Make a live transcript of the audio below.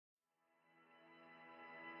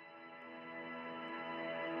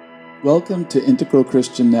Welcome to Integral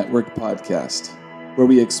Christian Network Podcast, where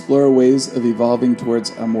we explore ways of evolving towards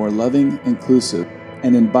a more loving, inclusive,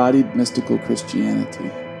 and embodied mystical Christianity.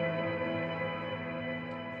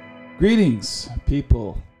 Greetings,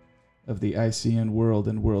 people of the ICN world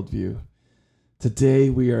and worldview. Today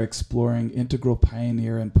we are exploring integral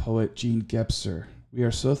pioneer and poet Jean Gebser. We are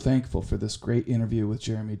so thankful for this great interview with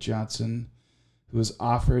Jeremy Johnson, who has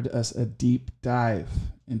offered us a deep dive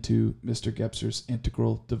into Mr. Gebser's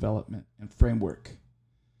integral development and framework.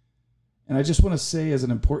 And I just want to say as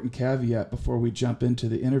an important caveat before we jump into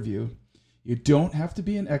the interview, you don't have to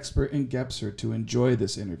be an expert in Gebser to enjoy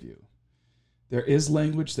this interview. There is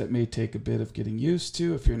language that may take a bit of getting used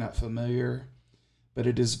to if you're not familiar, but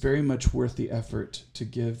it is very much worth the effort to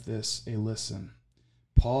give this a listen.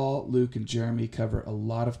 Paul, Luke, and Jeremy cover a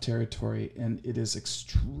lot of territory, and it is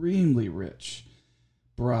extremely rich,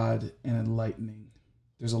 broad, and enlightening.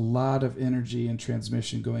 There's a lot of energy and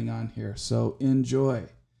transmission going on here, so enjoy.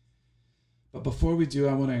 But before we do,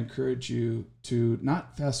 I want to encourage you to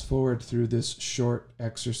not fast forward through this short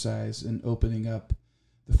exercise in opening up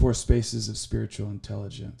the four spaces of spiritual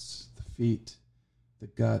intelligence: the feet, the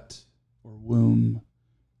gut or womb,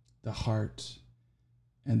 the heart,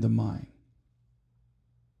 and the mind.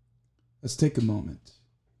 Let's take a moment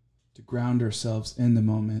to ground ourselves in the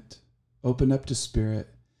moment, open up to spirit,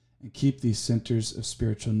 and keep these centers of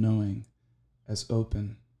spiritual knowing as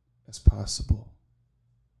open as possible.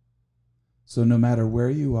 So no matter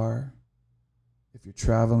where you are, if you're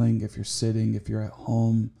traveling, if you're sitting, if you're at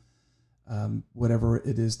home, whatever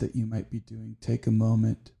it is that you might be doing, take a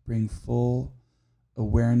moment, bring full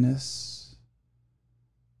awareness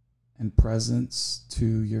and presence to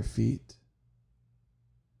your feet,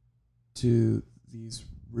 to these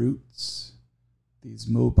roots, these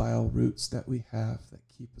mobile roots that we have that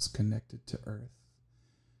keep us connected to earth,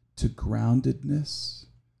 to groundedness,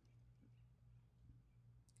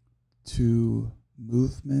 to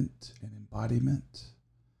movement and embodiment.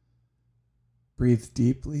 Breathe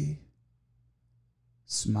deeply.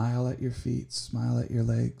 Smile at your feet, smile at your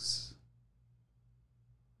legs.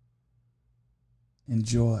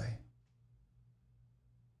 Enjoy.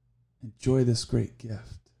 Enjoy this great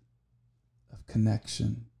gift of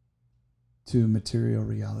connection to material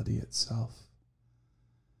reality itself.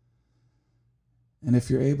 And if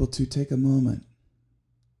you're able to, take a moment,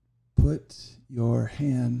 put your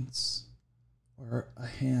hands or a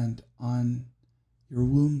hand on your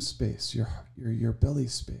womb space, your belly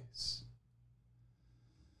space,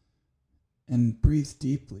 and breathe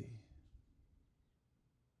deeply.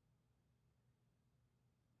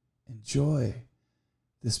 Enjoy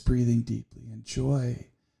this breathing deeply. Enjoy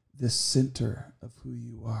this center of who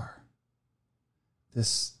you are.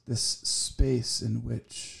 This space in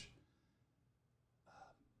which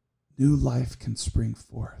new life can spring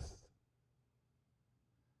forth.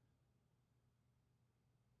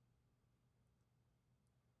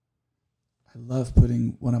 I love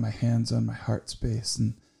putting one of my hands on my heart space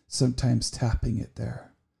and sometimes tapping it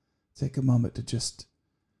there. Take a moment to just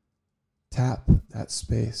tap that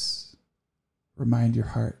space. Remind your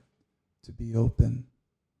heart to be open.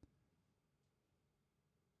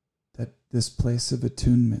 That this place of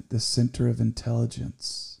attunement, this center of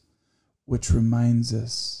intelligence, which reminds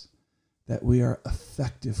us that we are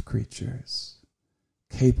effective creatures,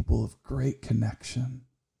 capable of great connection.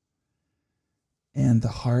 And the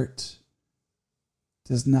heart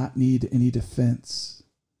does not need any defense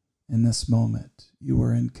in this moment. You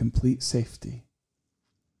are in complete safety.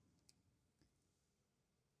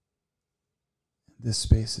 This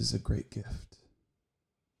space is a great gift.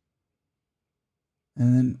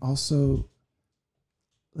 And then also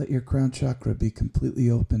let your crown chakra be completely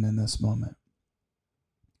open in this moment.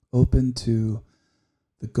 Open to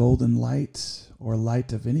the golden light or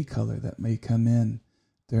light of any color that may come in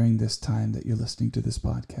during this time that you're listening to this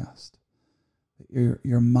podcast.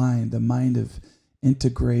 Your mind, the mind of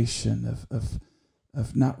integration,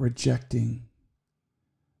 of not rejecting,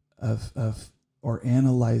 or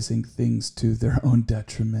analyzing things to their own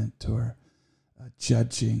detriment, or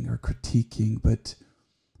judging or critiquing, but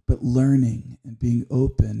learning and being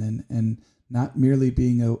open and not merely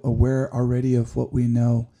being aware already of what we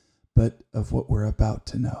know, but of what we're about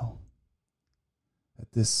to know.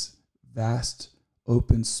 That this vast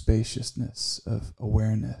open spaciousness of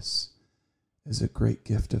awareness is a great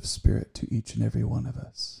gift of spirit to each and every one of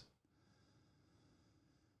us.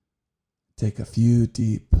 Take a few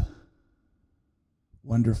deep,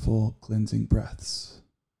 wonderful cleansing breaths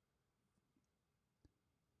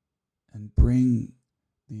and bring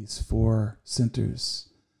these four centers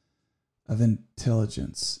of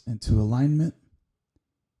intelligence into alignment,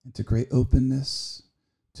 into great openness,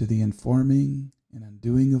 to the informing and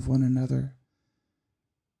undoing of one another,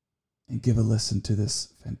 and give a listen to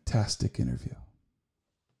this fantastic interview.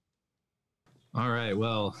 All right.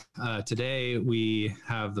 Well, today we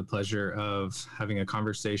have the pleasure of having a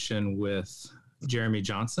conversation with Jeremy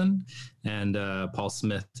Johnson, and Paul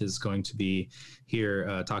Smith is going to be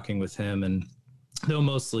here talking with him, and they'll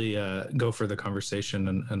mostly go for the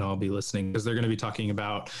conversation, and I'll be listening because they're going to be talking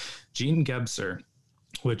about Gene Gebser,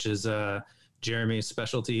 which is Jeremy's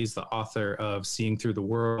specialty. He's the author of Seeing Through the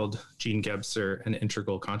World, Gene Gebser, and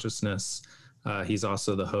Integral Consciousness. He's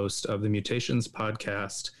also the host of the Mutations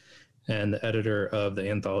podcast and the editor of the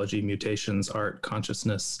anthology Mutations, Art,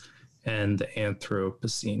 Consciousness, and the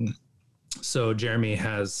Anthropocene. So Jeremy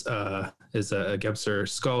is a Gebser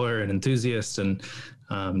scholar and enthusiast, and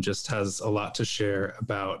just has a lot to share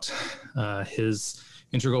about his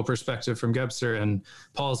integral perspective from Gebser. And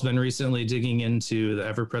Paul's been recently digging into the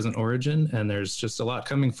ever-present origin, and there's just a lot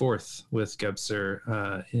coming forth with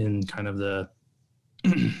Gebser in kind of the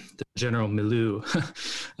general milieu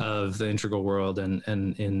of the integral world and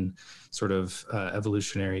in sort of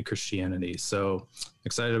evolutionary Christianity. So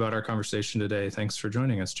excited about our conversation today. Thanks for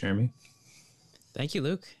joining us, Jeremy. Thank you,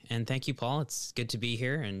 Luke. And thank you, Paul. It's good to be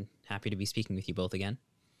here and happy to be speaking with you both again.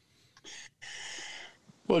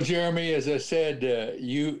 Well, Jeremy, as I said,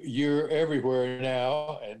 you're everywhere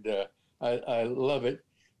now, and I love it.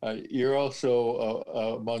 You're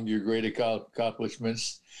also, among your great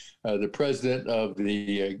accomplishments, the president of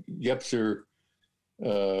the Gebser,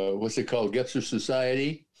 what's it called, Gebser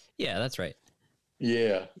Society? Yeah, that's right.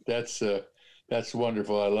 Yeah, that's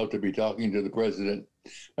wonderful. I love to be talking to the president.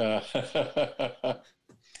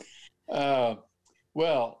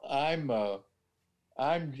 Well,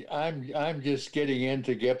 I'm just getting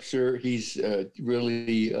into Gebser. He's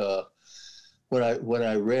really when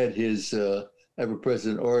I read his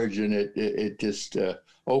ever-present origin, it just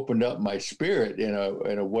opened up my spirit in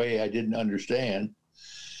a way I didn't understand,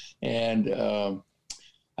 and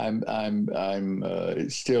I'm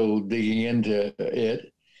still digging into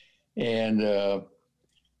it, and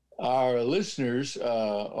our listeners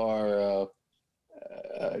are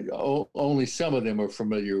only some of them are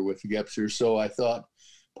familiar with Gebser, so I thought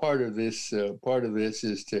part of this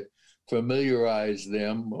is to familiarize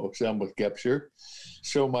them or some with Gebser.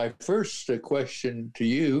 So my first question to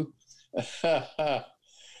you,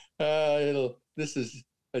 this is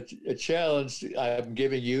a challenge I'm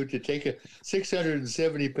giving you to take a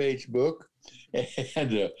 670-page book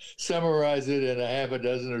and summarize it in a half a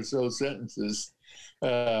dozen or so sentences.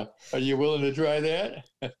 Are you willing to try that?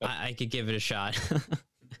 I could give it a shot.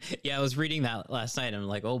 Yeah, I was reading that last night. And I'm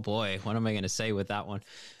like, oh boy, what am I going to say with that one?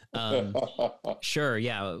 Sure.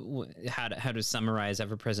 Yeah. How to summarize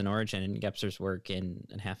ever-present origin and Gebser's work in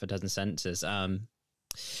half a dozen sentences.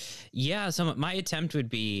 Yeah. So my attempt would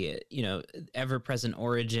be, ever-present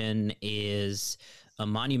origin is a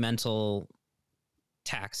monumental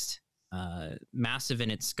text, massive in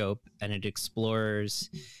its scope, and it explores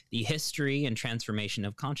the history and transformation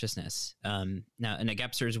of consciousness. Now,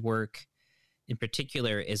 Gebser's work in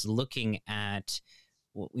particular is looking at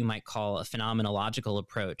what we might call a phenomenological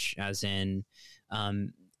approach, as in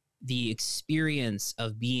the experience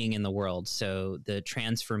of being in the world. So the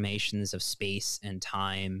transformations of space and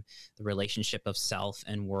time, the relationship of self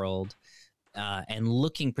and world, and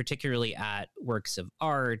looking particularly at works of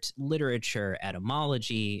art, literature,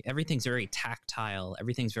 etymology. Everything's very tactile.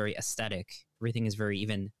 Everything's very aesthetic. Everything is very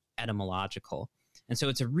even etymological. And so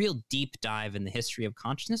it's a real deep dive in the history of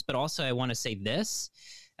consciousness. But also I want to say this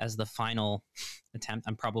as the final attempt.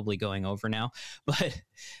 I'm probably going over now, but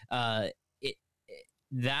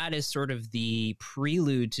that is sort of the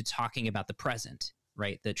prelude to talking about the present,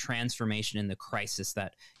 right? The transformation and the crisis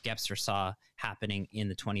that Gebser saw happening in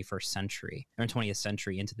the 21st century or 20th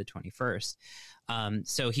century into the 21st.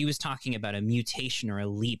 So he was talking about a mutation or a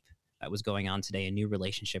leap that was going on today, a new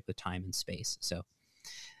relationship with time and space. So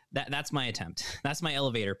that's my attempt. That's my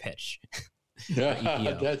elevator pitch.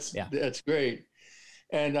 That's great.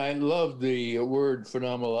 And I love the word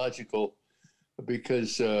phenomenological,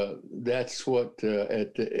 because that's what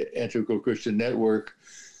at the Integral Christian Network,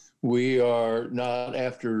 we are not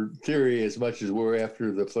after theory as much as we're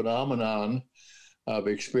after the phenomenon of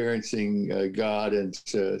experiencing God and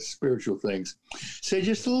spiritual things. Say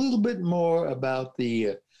just a little bit more about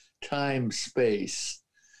the time-space.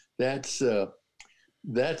 That's the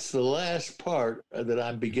last part that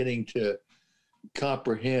I'm beginning to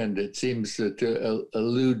comprehend. It seems to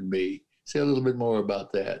elude me. Say a little bit more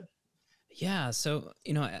about that. Yeah, so,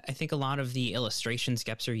 I think a lot of the illustrations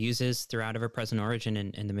Gebser uses throughout Ever-Present Origin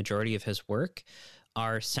and the majority of his work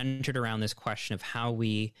are centered around this question of how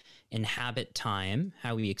we inhabit time,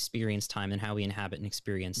 how we experience time, and how we inhabit and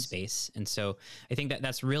experience space. And so I think that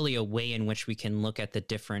that's really a way in which we can look at the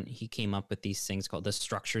different, he came up with these things called the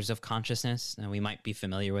structures of consciousness. Now, we might be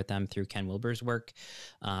familiar with them through Ken Wilber's work,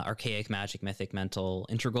 archaic, magic, mythic, mental,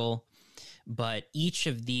 integral. But each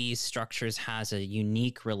of these structures has a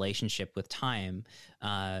unique relationship with time,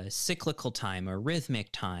 cyclical time or rhythmic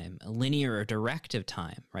time, a linear or directive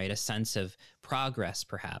time, right? A sense of progress,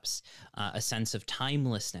 perhaps, a sense of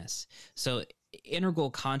timelessness. So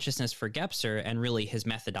integral consciousness for Gebser, and really his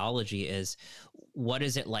methodology, is what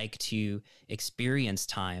is it like to experience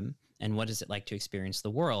time? And what is it like to experience the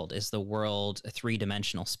world? Is the world a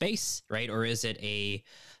three-dimensional space, right? Or is it a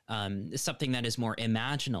something that is more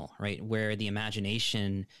imaginal, right? Where the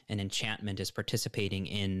imagination and enchantment is participating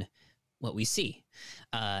in what we see.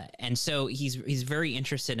 And so he's very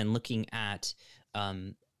interested in looking at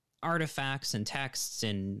artifacts and texts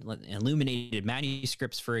and illuminated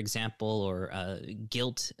manuscripts, for example, or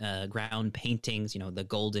gilt ground paintings, the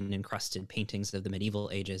golden encrusted paintings of the medieval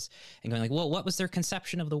ages, and going like, well, what was their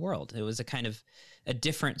conception of the world? It was a kind of a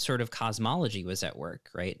different sort of cosmology was at work,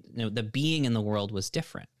 right? The being in the world was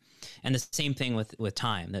different. And the same thing with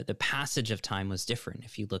time. The passage of time was different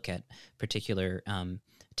if you look at particular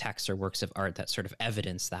texts or works of art that sort of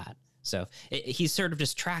evidence that. So he's sort of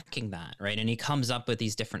just tracking that, right? And he comes up with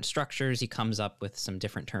these different structures. He comes up with some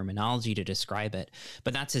different terminology to describe it.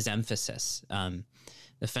 But that's his emphasis,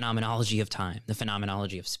 the phenomenology of time, the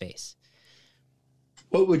phenomenology of space.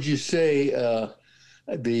 What would you say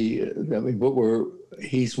what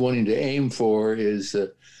he's wanting to aim for is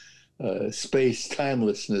space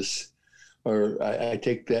timelessness, or I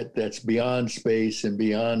take that's beyond space and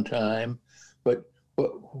beyond time. But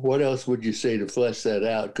what else would you say to flesh that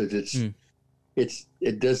out? Because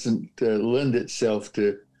it doesn't lend itself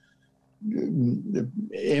to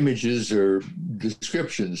images or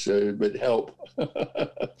descriptions, but help.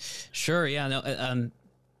 Sure. Yeah. No.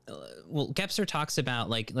 Well, Gebser talks about,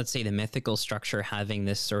 like, let's say the mythical structure having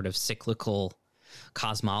this sort of cyclical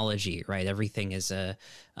cosmology, right? Everything is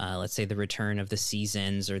let's say the return of the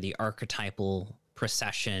seasons or the archetypal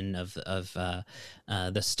procession of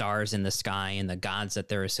the stars in the sky and the gods that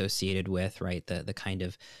they're associated with, right? The kind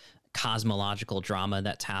of cosmological drama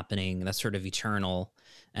that's happening, that's sort of eternal.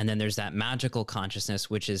 And then there's that magical consciousness,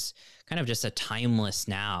 which is kind of just a timeless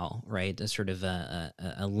now, right? A sort of a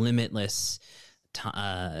limitless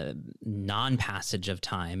non-passage of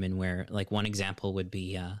time, and where, like, one example would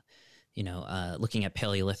be looking at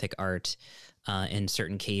Paleolithic art in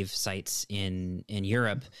certain cave sites in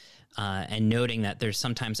Europe, and noting that there's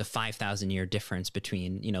sometimes a 5,000-year difference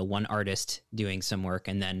between, one artist doing some work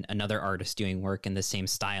and then another artist doing work in the same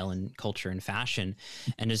style and culture and fashion.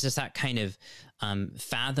 And there's just that kind of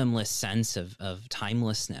fathomless sense of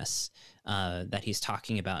timelessness that he's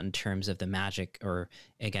talking about in terms of the magic, or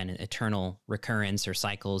again, eternal recurrence or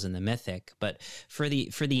cycles in the mythic. But for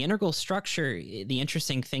the integral structure, the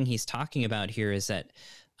interesting thing he's talking about here is that,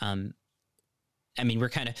 we're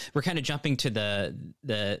kind of jumping to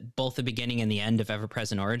the both the beginning and the end of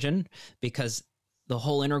ever-present origin, because the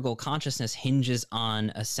whole integral consciousness hinges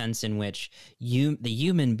on a sense in which the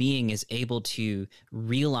human being is able to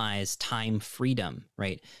realize time freedom,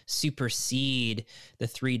 right? Supersede the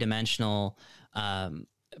three-dimensional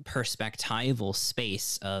perspectival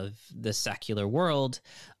space of the secular world,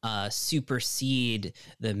 supersede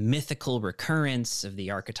the mythical recurrence of the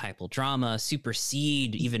archetypal drama,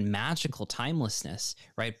 supersede even magical timelessness,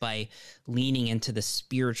 right? By leaning into the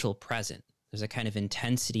spiritual present. There's a kind of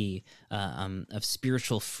intensity of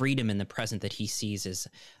spiritual freedom in the present that he sees as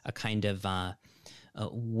a kind of a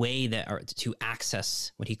way to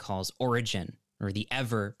access what he calls origin, or the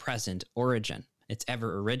ever-present origin. It's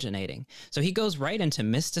ever originating. So he goes right into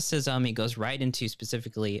mysticism. He goes right into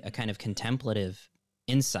specifically a kind of contemplative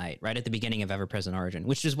insight right at the beginning of ever-present origin,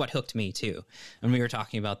 which is what hooked me too. And we were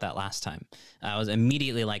talking about that last time. I was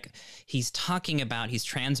immediately like, he's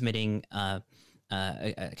transmitting a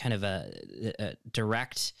kind of a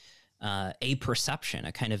direct perception,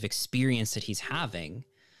 a kind of experience that he's having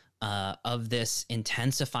of this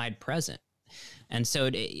intensified present. And so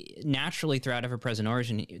naturally throughout ever-present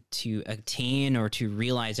origin, to attain or to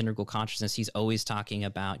realize integral consciousness, Gebser's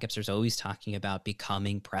always talking about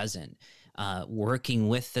becoming present, working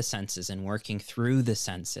with the senses and working through the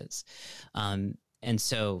senses. And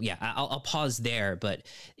so, yeah, I'll pause there, but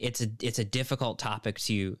it's a difficult topic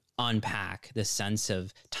to unpack, the sense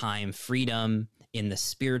of time freedom in the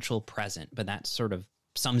spiritual present, but that sort of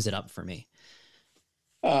sums it up for me.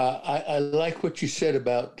 I like what you said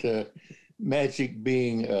about magic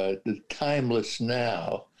being the timeless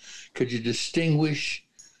now, could you distinguish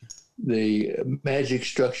the magic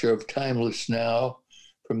structure of timeless now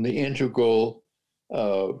from the integral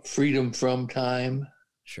freedom from time?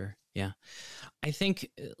 Sure. Yeah. I think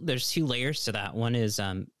there's two layers to that. One is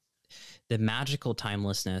the magical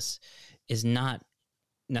timelessness is not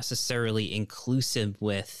necessarily inclusive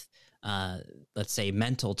with, let's say,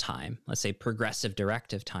 mental time, let's say progressive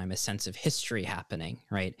directive time, a sense of history happening,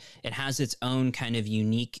 right? It has its own kind of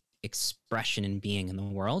unique expression and being in the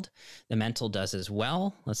world. The mental does as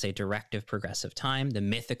well. Let's say directive progressive time. The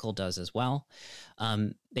mythical does as well.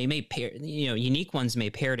 They may pair, unique ones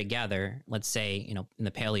may pair together. Let's say, in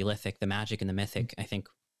the Paleolithic, the magic and the mythic, I think,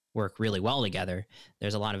 work really well together.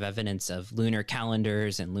 There's a lot of evidence of lunar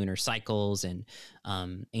calendars and lunar cycles and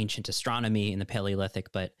ancient astronomy in the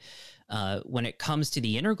Paleolithic. But when it comes to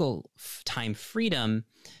the integral time freedom,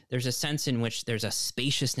 there's a sense in which there's a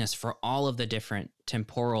spaciousness for all of the different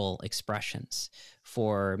temporal expressions,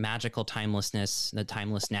 for magical timelessness, the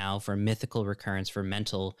timeless now, for mythical recurrence, for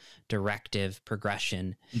mental directive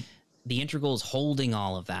progression. The integral is holding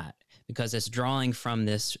all of that because it's drawing from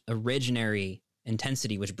this originary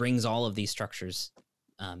intensity, which brings all of these structures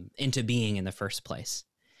into being in the first place.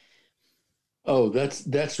 Oh,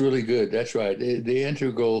 that's really good. That's right. The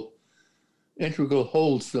integral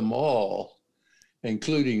holds them all,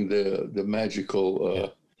 including the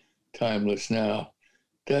magical timeless now.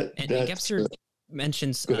 And Gebser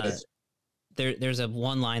mentions there's a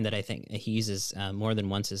one line that I think he uses more than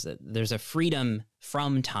once, is that there's a freedom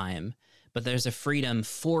from time, but there's a freedom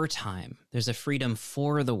for time. There's a freedom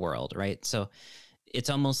for the world, right? So it's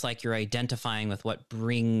almost like you're identifying with what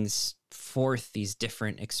brings forth these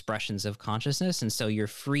different expressions of consciousness. And so you're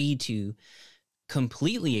free to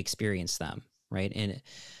completely experience them, right?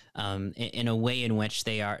 In a way in which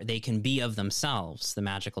they can be of themselves, the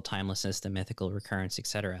magical timelessness, the mythical recurrence,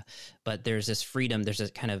 etc. But there's this freedom, there's a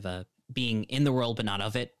kind of a being in the world, but not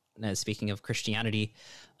of it. Speaking of Christianity,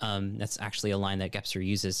 that's actually a line that Gebser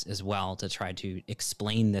uses as well to try to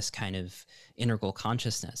explain this kind of integral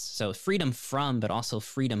consciousness. So freedom from, but also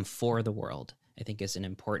freedom for the world, I think, is an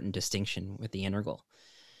important distinction with the integral.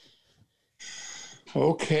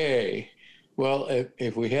 Okay. Well,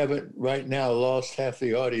 if we haven't right now lost half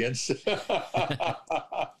the audience,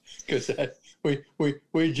 because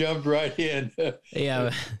we jumped right in.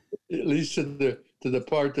 Yeah. At least to the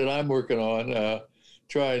part that I'm working on,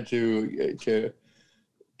 trying to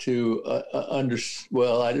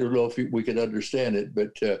well, I don't know if we could understand it,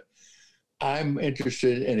 but I'm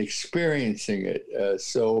interested in experiencing it.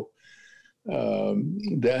 So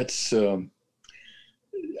that's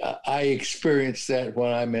I experience that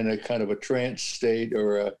when I'm in a kind of a trance state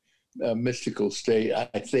or a mystical state.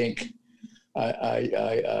 I think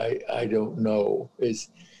I don't know.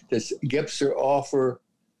 Does Gebser offer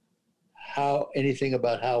anything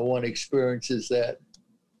about how one experiences that?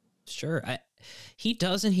 Sure. He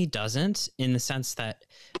does and he doesn't, in the sense that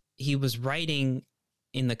he was writing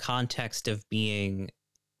in the context of being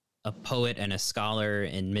a poet and a scholar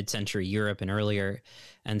in mid-century Europe and earlier.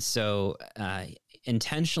 And so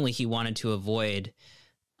intentionally he wanted to avoid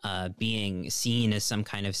being seen as some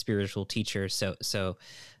kind of spiritual teacher. So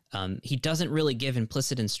he doesn't really give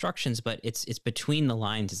implicit instructions, but it's between the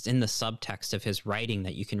lines. It's in the subtext of his writing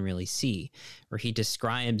that you can really see, where he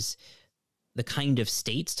describes the kind of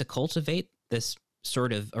states to cultivate this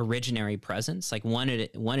sort of originary presence. Like one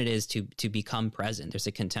it is to become present. There's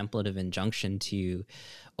a contemplative injunction to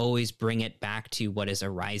always bring it back to what is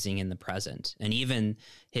arising in the present. And even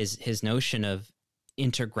his notion of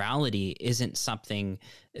integrality isn't something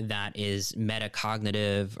that is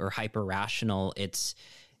metacognitive or hyper rational. It's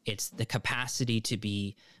the capacity to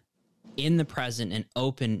be in the present and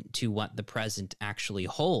open to what the present actually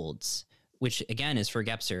holds, which again is for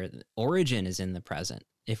Gebser, origin is in the present.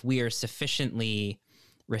 If we are sufficiently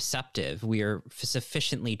receptive, we are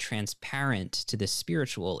sufficiently transparent to the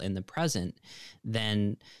spiritual in the present,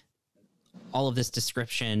 then all of this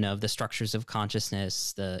description of the structures of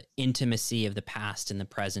consciousness, the intimacy of the past and the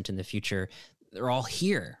present and the future, they're all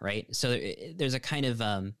here, right? So there's a kind of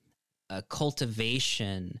a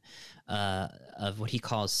cultivation of what he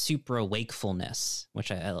calls supra-wakefulness,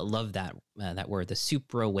 which I love that word, the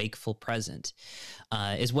supra-wakeful present,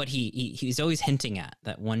 is what he's always hinting at,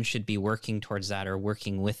 that one should be working towards that or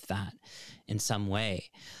working with that in some way.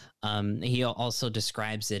 He also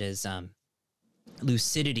describes it as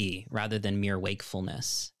lucidity rather than mere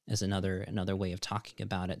wakefulness, as another way of talking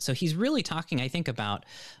about it. So he's really talking, I think, about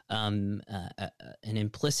an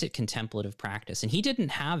implicit contemplative practice, and he didn't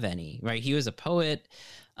have any, right? He was a poet.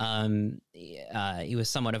 He was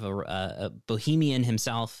somewhat of a bohemian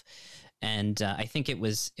himself, And I think it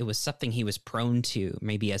was something he was prone to,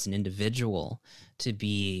 maybe as an individual, to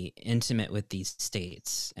be intimate with these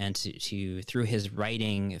states, and to through his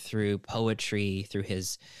writing, through poetry, through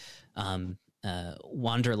his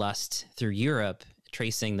wanderlust through Europe,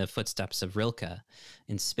 tracing the footsteps of Rilke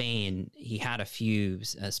in Spain. He had a few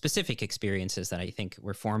specific experiences that I think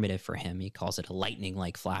were formative for him. He calls it a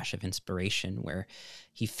lightning-like flash of inspiration, where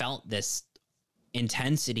he felt this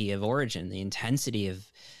intensity of origin, the intensity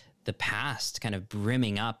of the past kind of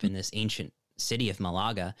brimming up in this ancient city of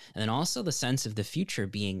Malaga, and then also the sense of the future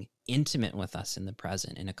being intimate with us in the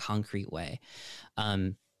present in a concrete way.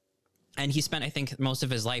 And he spent, I think, most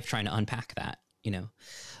of his life trying to unpack that,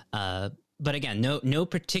 but again, no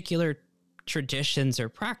particular traditions or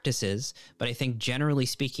practices, but I think generally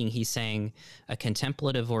speaking, he's saying a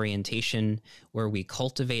contemplative orientation where we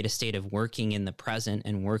cultivate a state of working in the present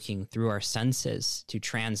and working through our senses to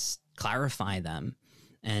clarify them,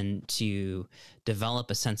 and to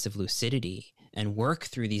develop a sense of lucidity and work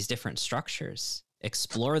through these different structures,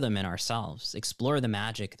 explore them in ourselves, explore the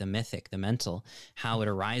magic, the mythic, the mental, how it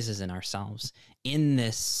arises in ourselves in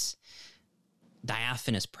this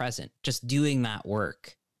diaphanous present, just doing that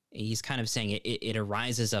work. He's kind of saying it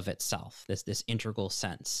arises of itself, this integral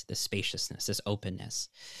sense, this spaciousness, this openness.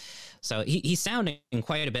 So he's sounding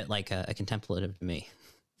quite a bit like a contemplative to me.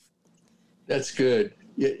 That's good.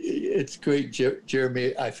 It's great,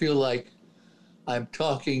 Jeremy. I feel like I'm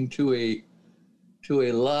talking to a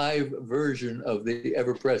live version of the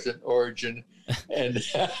ever-present origin, and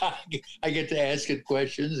I get to ask it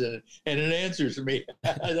questions, and it answers me.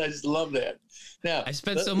 I just love that. Now, I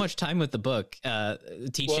spent so much time with the book,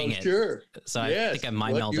 teaching it. Sure. So yes. I think I'm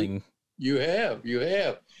mind melding. You have,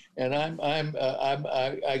 and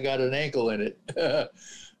I got an ankle in it.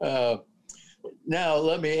 Now,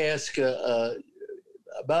 let me ask.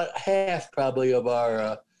 About half, probably, of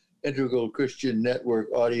our Integral Christian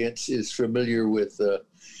Network audience is familiar with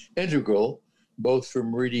Integral, both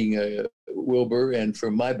from reading Wilber and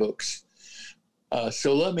from my books.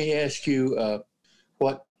 So let me ask you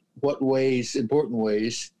what important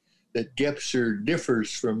ways that Gebser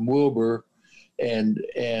differs from Wilber, and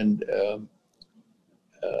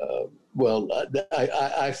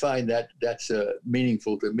I find that's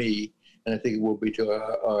meaningful to me, and I think it will be to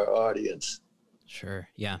our audience. Sure.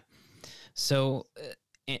 Yeah. So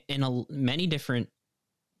in many different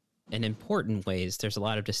and important ways, there's a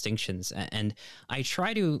lot of distinctions, and I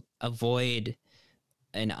try to avoid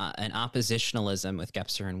an oppositionalism with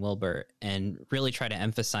Gebser and Wilber, and really try to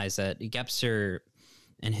emphasize that Gebser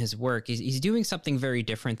and his work, he's doing something very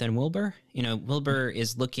different than Wilber. Wilber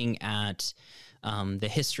is looking at the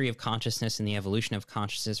history of consciousness and the evolution of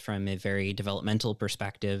consciousness from a very developmental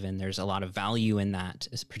perspective, and there's a lot of value in that,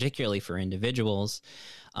 particularly for individuals,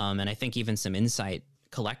 and I think even some insight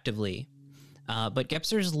collectively. But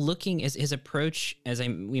Gebser's looking, his approach, as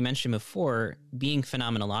we mentioned before, being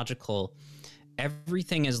phenomenological,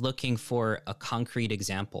 everything is looking for a concrete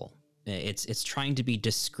example. It's trying to be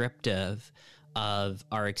descriptive of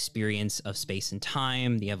our experience of space and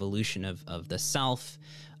time, the evolution of the self,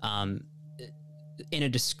 in a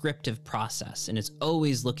descriptive process. And it's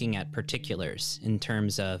always looking at particulars in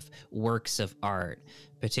terms of works of art,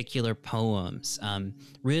 particular poems,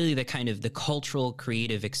 really the cultural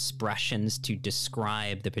creative expressions to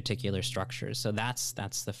describe the particular structures. So that's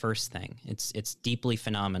the first thing. It's deeply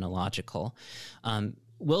phenomenological.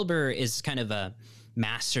 Wilber is kind of a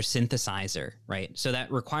master synthesizer, right? So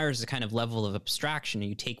that requires a kind of level of abstraction.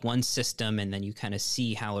 You take one system and then you kind of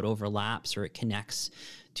see how it overlaps or it connects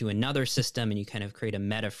to another system, and you kind of create a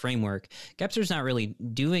meta framework. Gebser's not really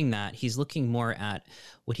doing that. He's looking more at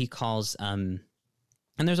what he calls, and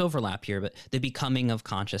there's overlap here, but the becoming of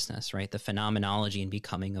consciousness, right? The phenomenology and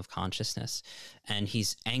becoming of consciousness. And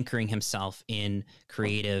he's anchoring himself in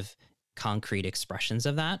creative, concrete expressions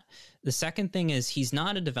of that. The second thing is he's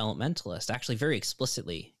not a developmentalist. Actually, very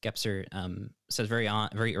explicitly, Gebser says very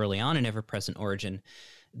early on in Ever-Present Origin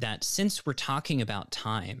that since we're talking about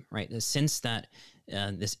time, right, since that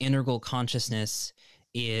this integral consciousness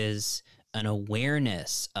is an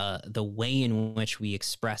awareness, the way in which we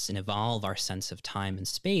express and evolve our sense of time and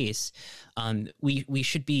space, we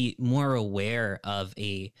should be more aware of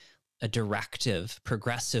a directive,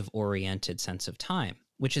 progressive-oriented sense of time,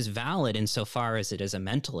 which is valid insofar as it is a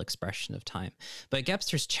mental expression of time. But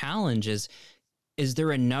Gebser's challenge is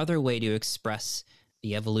there another way to express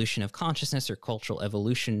the evolution of consciousness or cultural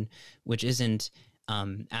evolution, which isn't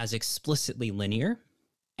as explicitly linear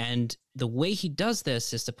And the way he does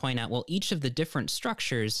this is to point out, well, each of the different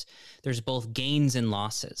structures, there's both gains and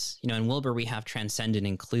losses. In Wilber, we have transcend and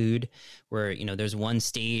include, where, there's one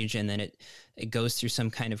stage and then it goes through some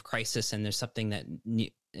kind of crisis and there's something that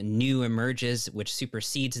new emerges, which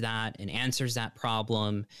supersedes that and answers that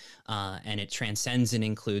problem. And it transcends and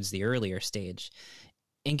includes the earlier stage.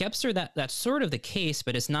 In Gebser, that's sort of the case,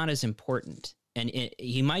 but it's not as important. And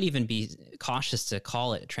he might even be cautious to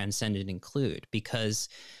call it transcend and include, because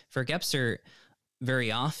for Gebser, very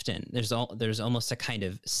often there's almost a kind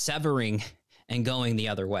of severing and going the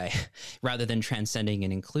other way rather than transcending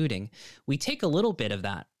and including. We take a little bit of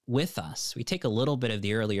that with us. We take a little bit of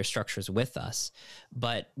the earlier structures with us,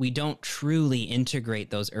 but we don't truly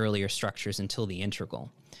integrate those earlier structures until the integral.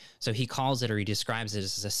 So he calls it, or he describes it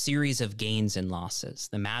as a series of gains and losses.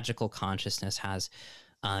 The magical consciousness has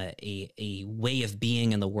a way of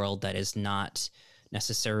being in the world that is not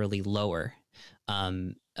necessarily lower.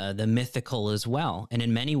 The mythical as well. And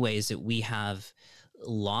in many ways that we have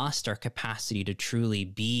lost our capacity to truly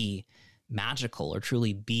be magical or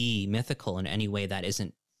truly be mythical in any way that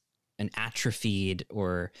isn't an atrophied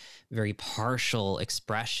or very partial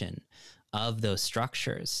expression of those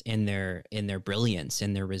structures in their brilliance,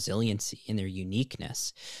 in their resiliency, in their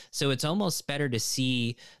uniqueness. So it's almost better to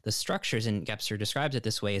see the structures, and Gebser describes it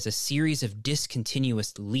this way, as a series of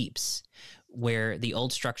discontinuous leaps where the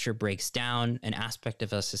old structure breaks down, an aspect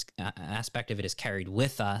of it is carried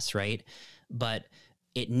with us, right? But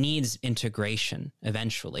it needs integration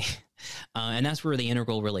eventually. And that's where the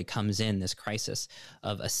integral really comes in, this crisis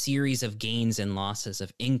of a series of gains and losses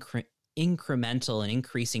of incremental and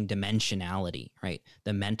increasing dimensionality, right?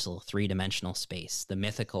 The mental, three-dimensional space, the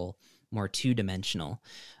mythical, more two-dimensional,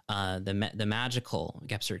 the magical.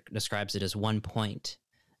 Gebser describes it as one point.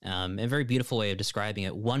 A very beautiful way of describing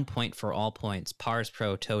it: one point for all points, pars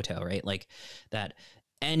pro toto, right? Like that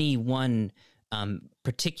any one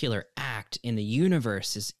particular act in the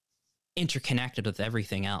universe is interconnected with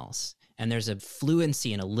everything else. And there's a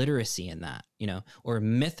fluency and a literacy in that, or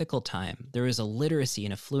mythical time. There is a literacy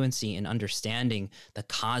and a fluency in understanding the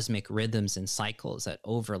cosmic rhythms and cycles that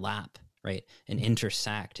overlap, right? And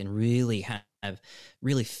intersect, and really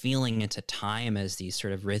really feeling into time as these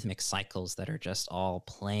sort of rhythmic cycles that are just all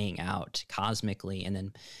playing out cosmically and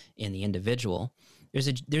then in the individual. There's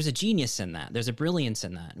a genius in that. There's a brilliance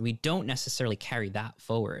in that. And we don't necessarily carry that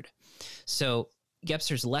forward. So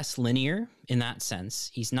Gebser's less linear in that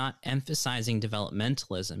sense. He's not emphasizing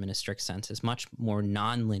developmentalism in a strict sense. It's much more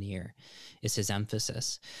non-linear is his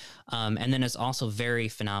emphasis. And then it's also very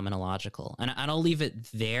phenomenological. And I'll leave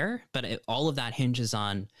it there, but all of that hinges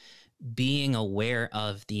on being aware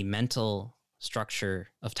of the mental structure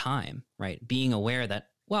of time, right? Being aware that,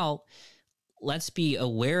 well, let's be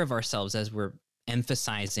aware of ourselves as we're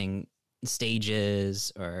emphasizing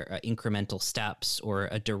stages or incremental steps or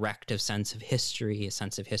a directive sense of history, a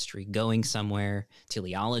sense of history going somewhere,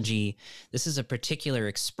 teleology. This is a particular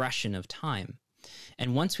expression of time.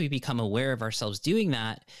 And once we become aware of ourselves doing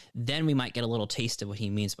that, then we might get a little taste of what he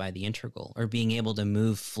means by the integral, or being able to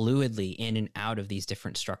move fluidly in and out of these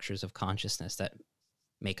different structures of consciousness that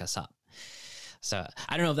make us up. So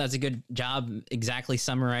I don't know if that's a good job exactly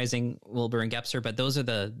summarizing Wilber and Gebser, but those are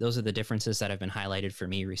the differences that have been highlighted for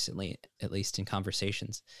me recently, at least in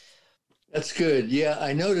conversations. That's good. Yeah,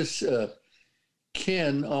 I notice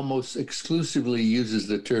Ken almost exclusively uses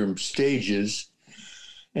the term stages,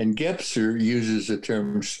 and Gebser uses the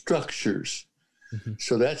term structures. Mm-hmm.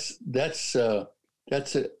 So that's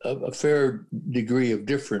a fair degree of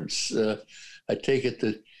difference. I take it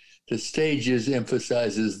that the stages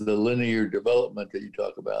emphasizes the linear development that you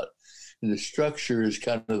talk about, and the structure is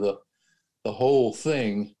kind of the whole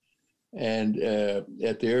thing. And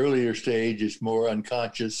at the earlier stage, it's more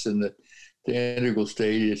unconscious, and the integral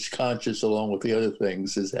stage, it's conscious along with the other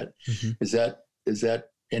things. Is that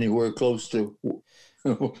anywhere close to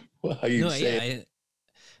how you say it?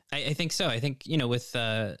 I think so. I think with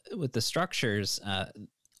the structures,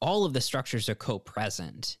 all of the structures are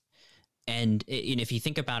co-present. And if you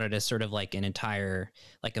think about it as sort of like an entire,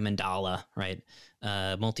 like a mandala, right?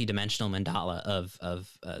 Multi-dimensional mandala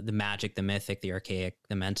of the magic, the mythic, the archaic,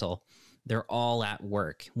 the mental, they're all at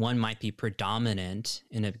work. One might be predominant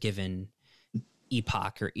in a given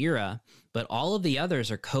epoch or era, but all of the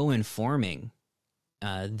others are co-informing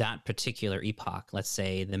that particular epoch. Let's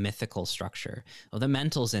say the mythical structure. Well, the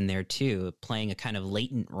mental's in there too, playing a kind of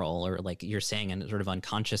latent role, or like you're saying, a sort of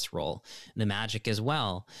unconscious role. The magic as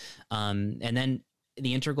well, and then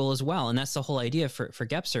the integral as well. And that's the whole idea for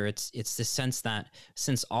Gebser. It's the sense that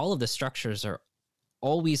since all of the structures are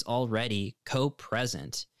always already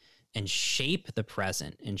co-present and shape the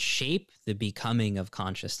present and shape the becoming of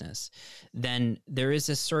consciousness, then there's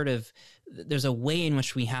a way in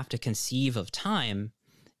which we have to conceive of time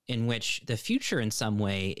in which the future in some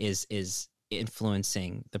way is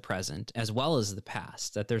influencing the present as well as the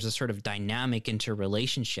past, that there's a sort of dynamic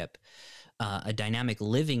interrelationship, a dynamic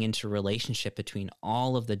living interrelationship between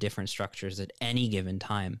all of the different structures at any given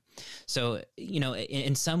time. So,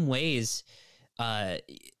 in some ways,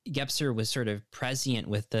 Gebser was sort of prescient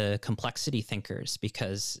with the complexity thinkers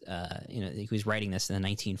because, he was writing this in the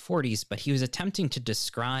 1940s, but he was attempting to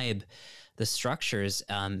describe the structures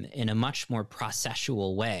in a much more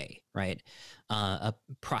processual way, right? A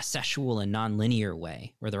processual and nonlinear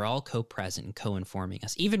way where they're all co-present and co-informing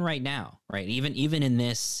us, even right now, right? Even in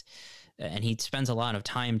this, and he spends a lot of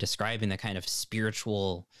time describing the kind of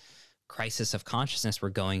spiritual crisis of consciousness we're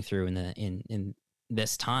going through in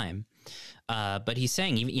this time. But he's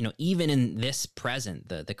saying, even in this present,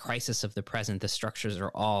 the crisis of the present, the structures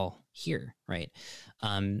are all here, right?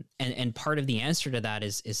 And part of the answer to that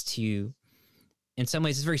is to, in some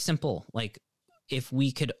ways, it's very simple. Like, if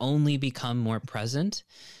we could only become more present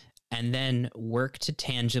and then work to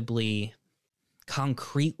tangibly,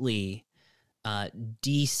 concretely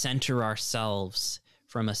decenter ourselves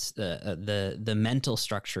from the mental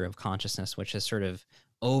structure of consciousness, which is sort of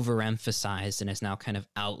overemphasized and has now kind of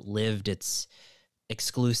outlived its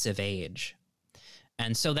exclusive age.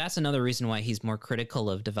 And so that's another reason why he's more critical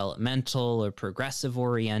of developmental or progressive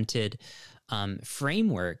oriented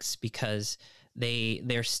frameworks, because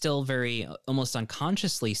they're still very almost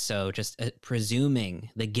unconsciously so just presuming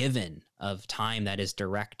the given of time that is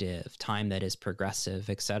directive, time that is progressive,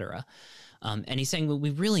 etc. And he's saying, well,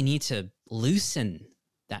 we really need to loosen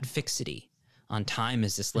that fixity on time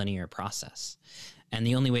as this linear process. And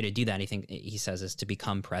the only way to do that, he says, is to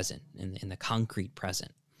become present in the concrete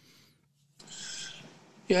present.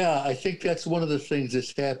 Yeah, I think that's one of the things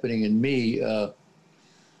that's happening in me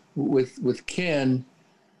with Ken.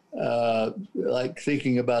 Like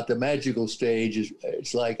thinking about the magical stage,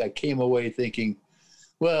 it's like I came away thinking,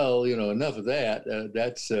 well, enough of that.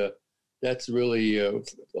 That's really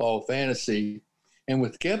all fantasy. And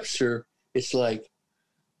with Gebser, it's like,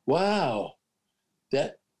 wow,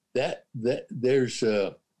 that there's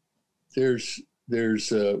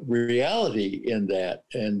reality in that,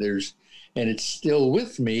 and it's still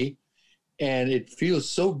with me, and it feels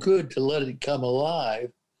so good to let it come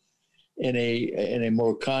alive in a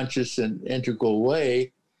more conscious and integral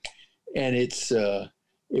way. And it's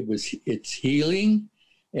healing,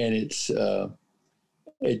 and it's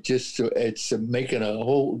making a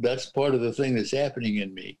whole, that's part of the thing that's happening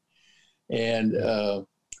in me. And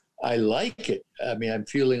I like it. I mean, I'm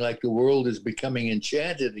feeling like the world is becoming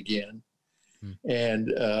enchanted again.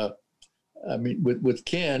 And I mean, with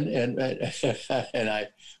Ken, and my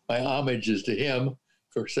homage is to him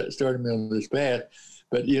for starting me on this path.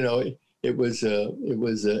 But it was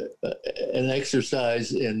an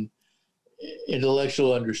exercise in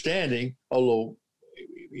intellectual understanding, although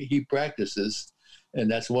he practices,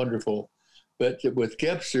 and that's wonderful. But with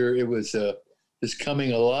Gebser, it was this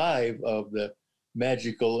coming alive of the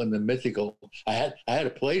magical and the mythical. I had a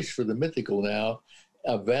place for the mythical now,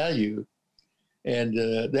 a value, and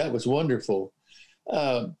that was wonderful.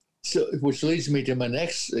 So, which leads me to my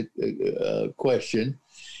next question: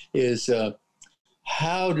 is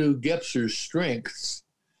how do Gebser's strengths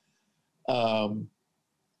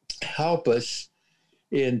help us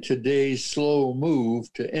in today's slow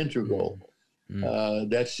move to integral?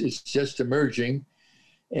 It's just emerging,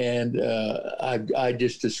 and I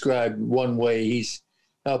just described one way he's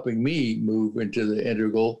helping me move into the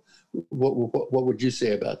integral. What would you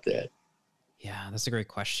say about that? Yeah, that's a great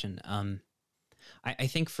question. I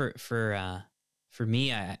think for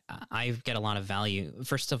me, I get a lot of value.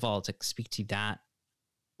 First of all, to speak to that,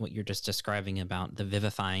 what you're just describing about the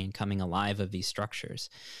vivifying, coming alive of these structures.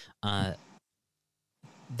 In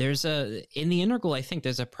the integral, I think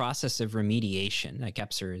there's a process of remediation that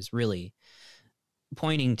Gebser is really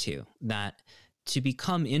pointing to, that to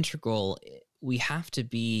become integral, we have to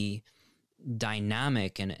be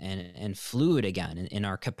dynamic and fluid again in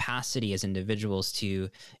our capacity as individuals to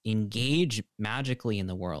engage magically in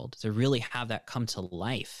the world, to really have that come to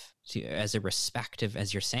life, as a respective,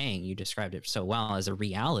 as you're saying, you described it so well, as a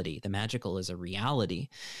reality. The magical is a reality.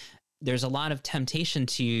 There's a lot of temptation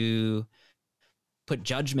to put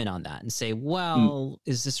judgment on that and say, well,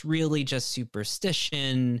 is this really just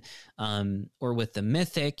superstition? Or with the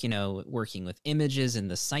mythic, working with images in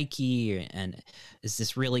the psyche, and is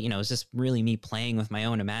this really, is this really me playing with my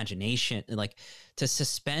own imagination? Like, to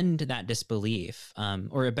suspend that disbelief,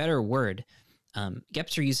 or a better word,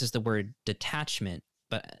 Gebser uses the word detachment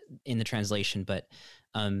but in the translation. But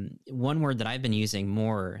one word that I've been using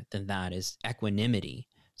more than that is equanimity,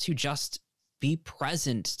 to just be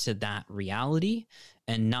present to that reality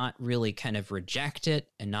and not really kind of reject it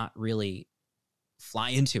and not really fly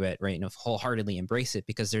into it, right? And wholeheartedly embrace it,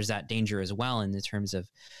 because there's that danger as well in the terms of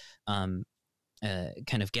kind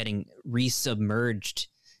of getting resubmerged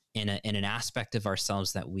in an aspect of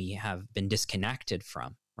ourselves that we have been disconnected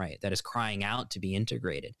from, right? That is crying out to be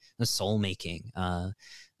integrated. The soul making,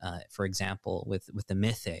 for example, with the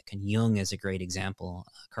mythic, and Jung is a great example.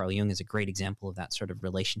 Carl Jung is a great example of that sort of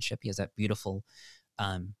relationship. He has that beautiful,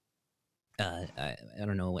 I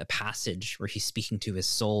don't know, a passage where he's speaking to his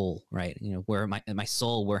soul, right? You know, where my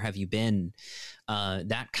soul, where have you been?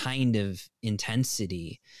 That kind of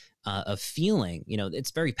intensity of feeling, you know,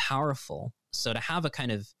 it's very powerful. So to have a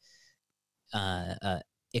kind of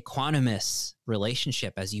equanimous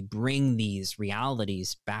relationship as you bring these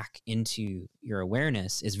realities back into your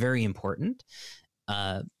awareness is very important.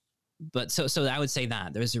 But so I would say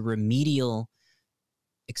that there's a remedial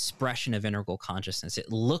expression of integral consciousness.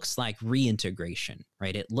 It looks like reintegration,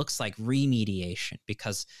 right? It looks like remediation,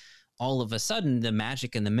 because all of a sudden the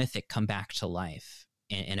magic and the mythic come back to life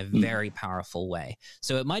in a very powerful way.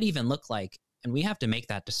 So it might even look like, and we have to make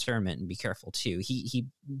that discernment and be careful too.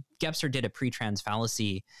 Gebser did a pre-trans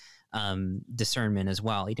fallacy discernment as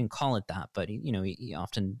well. He didn't call it that, but he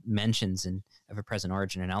often mentions in Ever-Present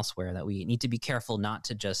Origin and elsewhere that we need to be careful not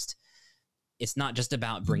to just, it's not just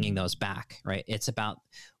about bringing those back, right? It's about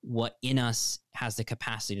what in us has the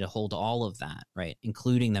capacity to hold all of that, right?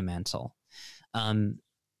 Including the mental.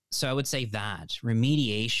 So I would say that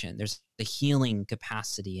remediation, there's the healing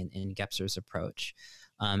capacity in Gebser's approach.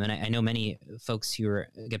 And I know many folks who are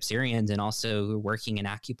Gebserians and also who are working in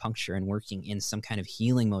acupuncture and working in some kind of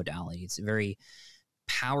healing modality. It's very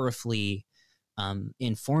powerfully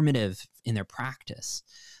informative in their practice.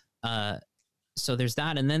 So there's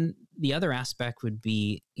that. And then the other aspect would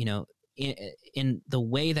be, in the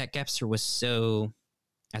way that Gebser was so,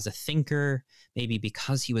 as a thinker, maybe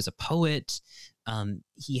because he was a poet,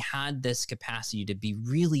 he had this capacity to be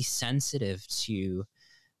really sensitive to,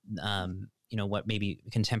 what maybe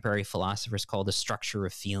contemporary philosophers call the structure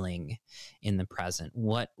of feeling in the present.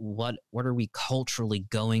 What are we culturally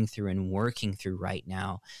going through and working through right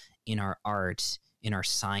now in our art, in our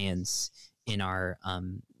science, in our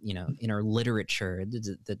in our literature,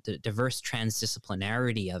 the diverse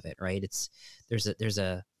transdisciplinarity of it, right? There's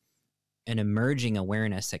an emerging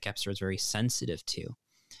awareness that Gebser is very sensitive to.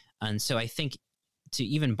 And so I think, to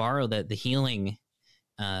even borrow the healing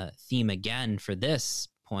theme again for this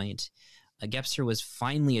point, Gebser was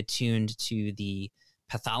finely attuned to the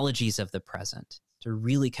pathologies of the present, to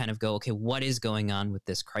really kind of go, okay, what is going on with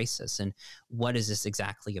this crisis, and what is this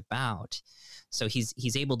exactly about? So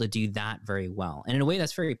he's able to do that very well, and in a way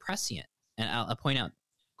that's very prescient. And I'll point out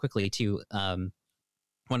quickly too, one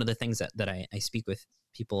of the things that I speak with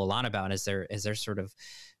people a lot about is they're sort of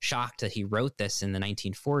shocked that he wrote this in the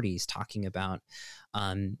 1940s, talking about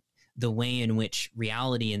the way in which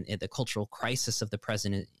reality and the cultural crisis of the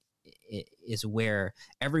present is where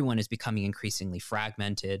everyone is becoming increasingly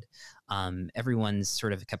fragmented. Everyone's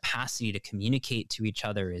sort of capacity to communicate to each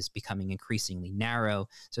other is becoming increasingly narrow.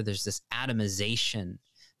 So there's this atomization,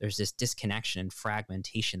 there's this disconnection and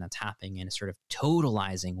fragmentation that's happening in a sort of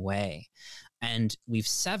totalizing way. And we've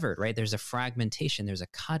severed, right? There's a fragmentation, there's a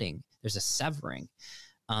cutting, there's a severing.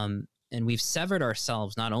 And we've severed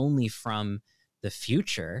ourselves not only from the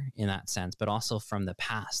future in that sense, but also from the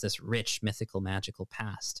past, this rich, mythical, magical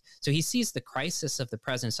past. So he sees the crisis of the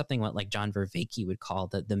present, something what like John Vervaeke would call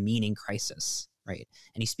the meaning crisis, right?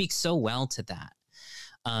 And he speaks so well to that.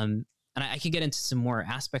 And I could get into some more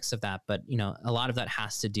aspects of that, but a lot of that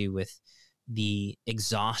has to do with the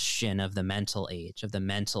exhaustion of the mental age, of the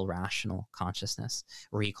mental rational consciousness,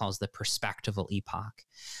 where he calls the perspectival epoch.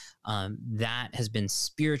 That has been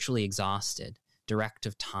spiritually exhausted.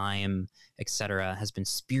 Directive time, etc., has been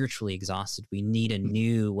spiritually exhausted. We need a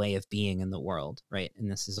new way of being in the world, right?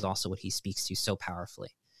 And this is also what he speaks to so powerfully.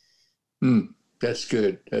 That's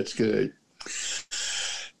good. That's good.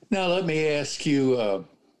 Now let me ask you,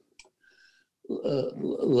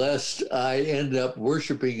 lest I end up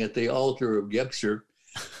worshiping at the altar of Gebser,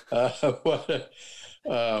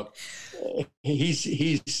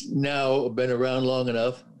 he's now been around long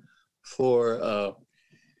enough for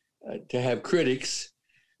to have critics.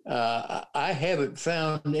 I haven't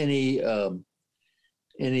found any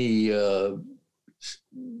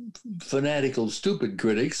fanatical, stupid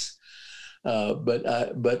critics,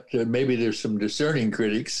 but maybe there's some discerning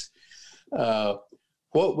critics.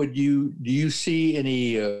 What do you see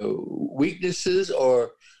any weaknesses,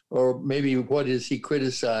 or or maybe what is he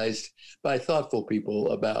criticized by thoughtful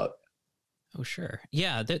people about? Oh, sure.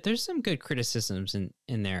 Yeah, there's some good criticisms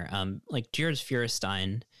in there. Like George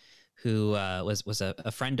Feuerstein, who was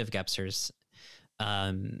a friend of Gebser's.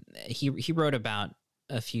 He wrote about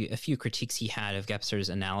a few critiques he had of Gebser's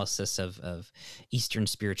analysis of Eastern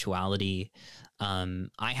spirituality.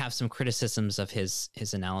 I have some criticisms of his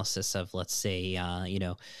analysis of, let's say,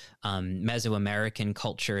 Mesoamerican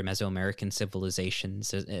culture, Mesoamerican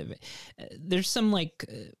civilizations. There's some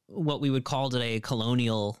what we would call today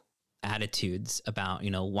colonial attitudes about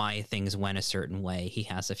why things went a certain way. He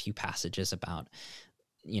has a few passages about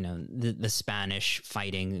the Spanish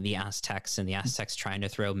fighting the Aztecs, and the Aztecs trying to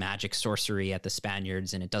throw magic sorcery at the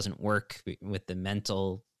Spaniards, and it doesn't work with the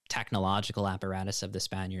mental technological apparatus of the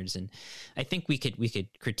Spaniards. And I think we could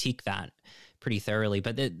critique that pretty thoroughly,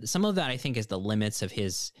 but some of that I think is the limits of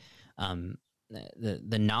his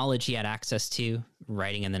the knowledge he had access to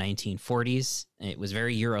writing in the 1940s. It was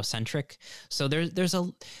very Eurocentric. So there's a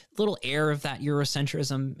little air of that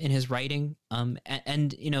Eurocentrism in his writing.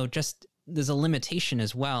 And just there's a limitation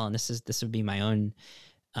as well. And this would be my own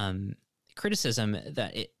criticism,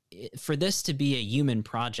 that for this to be a human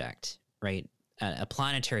project, right? A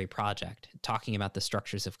planetary project talking about the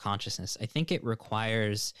structures of consciousness, I think it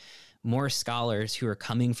requires more scholars who are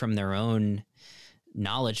coming from their own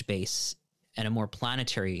knowledge base and a more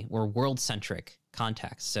planetary or world-centric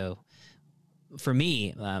context. So for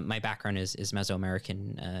me, my background is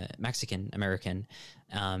Mesoamerican, Mexican-American.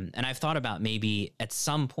 And I've thought about maybe at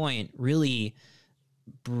some point really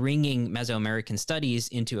bringing Mesoamerican studies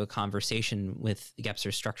into a conversation with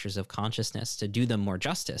Gebser's structures of consciousness to do them more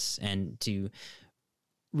justice and to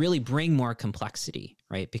really bring more complexity,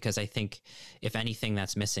 right? Because I think if anything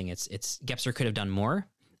that's missing, it's Gebser could have done more,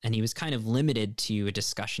 and he was kind of limited to a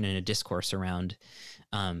discussion and a discourse around,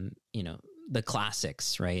 the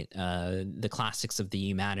classics, right? The classics of the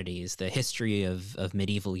humanities, the history of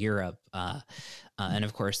medieval Europe, and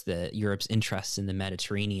of course Europe's interests in the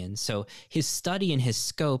Mediterranean. So his study and his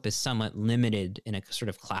scope is somewhat limited in a sort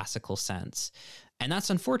of classical sense. And that's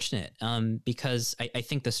unfortunate, because I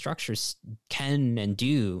think the structures can and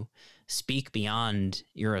do speak beyond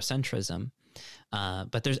Eurocentrism.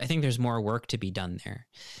 But I think there's more work to be done there.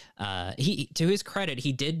 He, to his credit,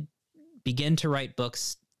 he did begin to write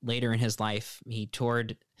books later in his life. He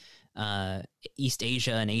toured East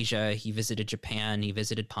Asia and Asia. He visited Japan. He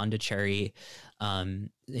visited Pondicherry.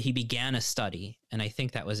 He began a study, and I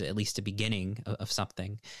think that was at least a beginning of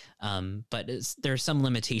something. But there are some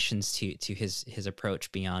limitations to his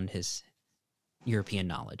approach beyond his European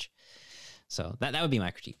knowledge. So that would be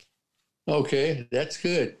my critique. Okay, that's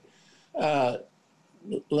good.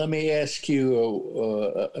 Let me ask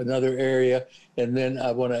you another area, and then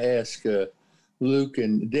I want to ask Luke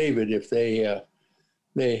and David if they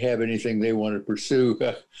have anything they want to pursue.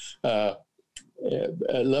 Let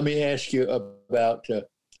me ask you about.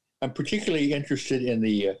 I'm particularly interested in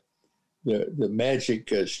the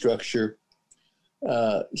magic structure,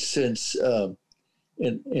 since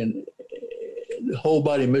in the whole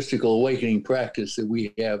body mystical awakening practice that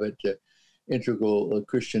we have at the Integral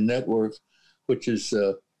Christian Network, which is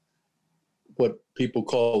what people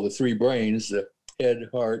call the three brains: the head,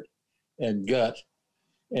 heart, and gut,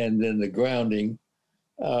 and then the grounding.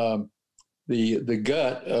 The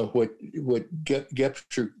gut, what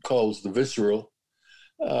Gebser calls the visceral,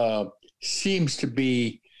 seems to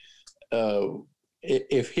be,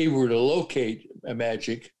 if he were to locate a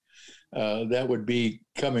magic, that would be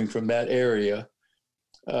coming from that area.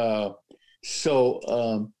 I'm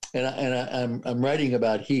writing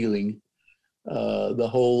about healing. The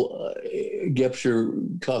whole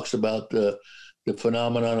Gebser talks about the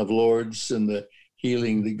phenomenon of Lourdes and the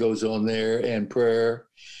healing that goes on there, and prayer,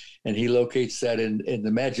 and he locates that in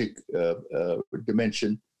the magic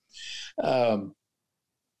dimension. Talk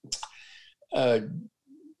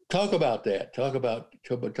about that. Talk about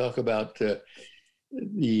the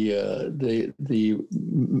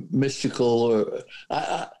mystical, or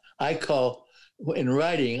I call, in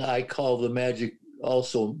writing, I call the magic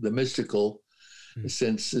also the mystical,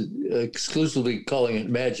 since exclusively calling it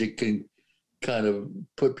magic can kind of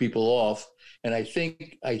put people off. And I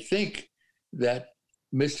think that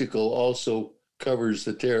mystical also covers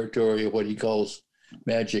the territory of what he calls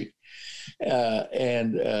magic.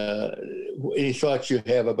 And any thoughts you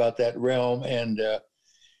have about that realm and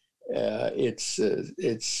its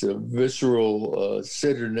visceral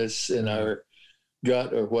centeredness in our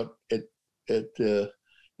gut, or what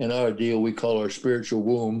in our deal we call our spiritual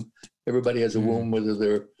womb. Everybody has a womb, whether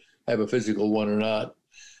they have a physical one or not,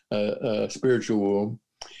 a spiritual womb.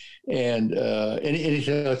 And any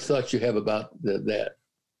thoughts you have about that?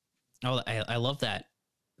 Oh, I love that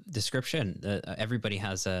description. Everybody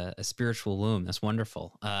has a spiritual womb. That's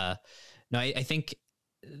wonderful. No, I think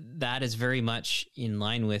that is very much in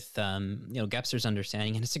line with Gebser's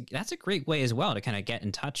understanding, and that's a great way as well to kind of get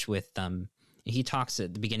in touch with. He talks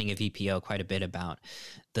at the beginning of EPO quite a bit about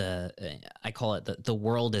I call it the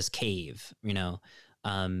world as cave.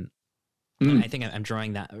 I think I'm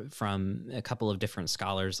drawing that from a couple of different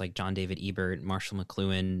scholars like John David Ebert, Marshall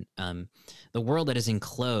McLuhan. The world that is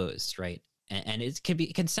enclosed, right? And it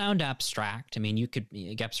can sound abstract. I mean,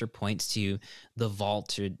 Gebser points to the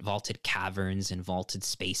vaulted caverns and vaulted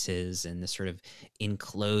spaces and the sort of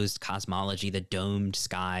enclosed cosmology, the domed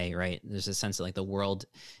sky, right? There's a sense that like the world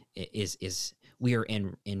is we are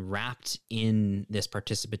enwrapped in this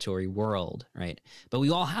participatory world, right? But we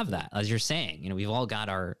all have that, as you're saying. We've all got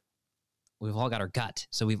our gut,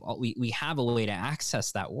 so we have a way to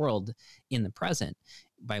access that world in the present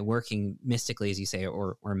by working mystically, as you say,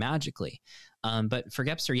 or magically. But for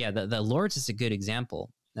Gebser, yeah, the Lourdes is a good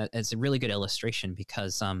example. It's a really good illustration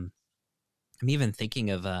because I'm even thinking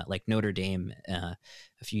of like Notre Dame a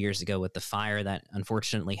few years ago with the fire that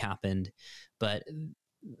unfortunately happened. But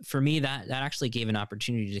for me, that actually gave an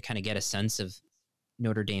opportunity to kind of get a sense of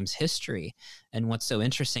Notre Dame's history. And what's so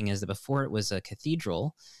interesting is that before it was a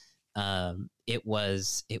cathedral, it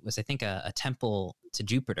was I think a temple to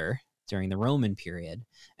Jupiter during the Roman period,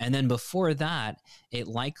 and then before that it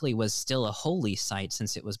likely was still a holy site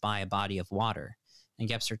since it was by a body of water. And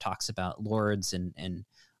Gebser talks about Lourdes and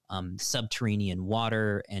subterranean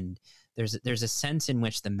water, and there's a sense in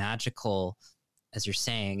which the magical, as you're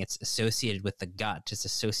saying, it's associated with the gut, it's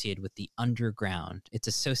associated with the underground, it's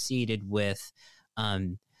associated with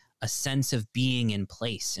a sense of being in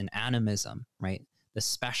place and animism, right? The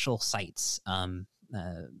special sites,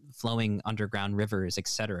 flowing underground rivers,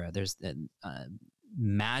 etc. There's the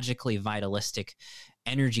magically vitalistic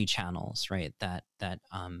energy channels, right? That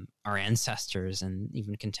our ancestors and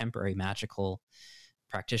even contemporary magical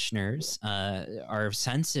practitioners are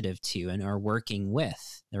sensitive to and are working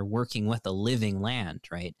with. They're working with a living land,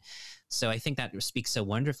 right? So I think that speaks so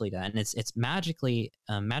wonderfully to that, and it's magically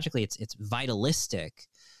it's vitalistic.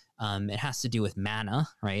 It has to do with mana,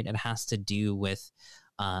 right? It has to do with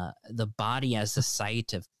the body as a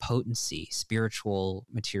site of potency, spiritual,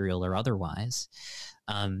 material, or otherwise.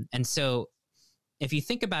 And so if you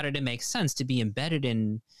think about it, it makes sense to be embedded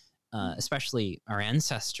in, especially our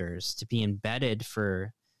ancestors, to be embedded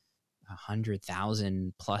for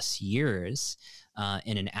 100,000 plus years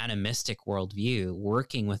in an animistic worldview,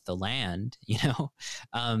 working with the land,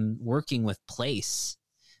 working with place.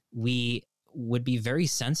 We would be very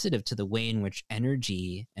sensitive to the way in which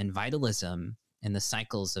energy and vitalism and the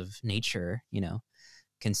cycles of nature,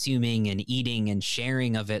 consuming and eating and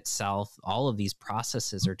sharing of itself, all of these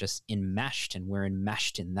processes are just enmeshed, and we're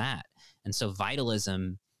enmeshed in that. And so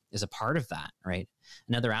vitalism is a part of that, right?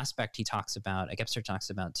 Another aspect Gebser talks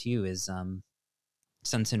about too, is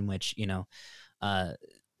sense in which,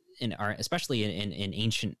 especially in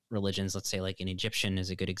ancient religions, let's say like in Egyptian is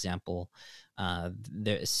a good example.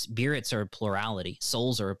 The spirits are a plurality,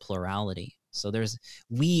 souls are a plurality. So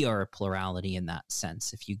we are a plurality in that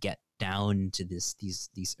sense. If you get down to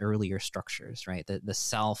these earlier structures, right? The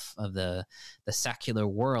self of the secular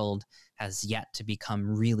world has yet to become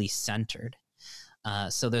really centered.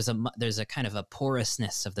 So there's a kind of a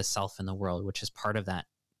porousness of the self in the world, which is part of that.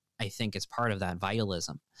 I think it's part of that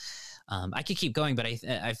vitalism. I could keep going, but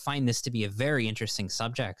I find this to be a very interesting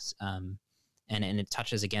subject. And it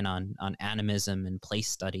touches again on animism and place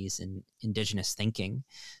studies and indigenous thinking,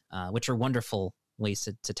 which are wonderful ways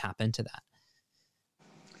to tap into that.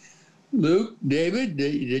 Luke, David,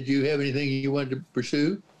 did you have anything you wanted to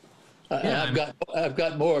pursue? Yeah, I've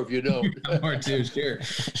got more if you don't. More too,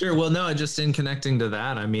 sure. Well, no, just in connecting to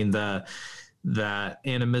that, I mean that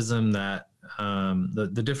animism, that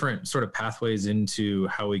the different sort of pathways into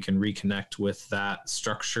how we can reconnect with that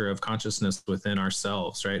structure of consciousness within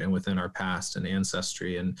ourselves, right, and within our past and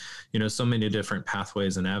ancestry, and so many different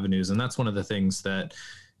pathways and avenues. And that's one of the things that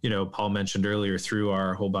Paul mentioned earlier. Through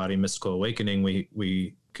our whole body mystical awakening,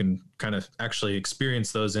 we can kind of actually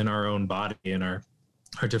experience those in our own body, in our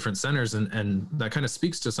different centers, and that kind of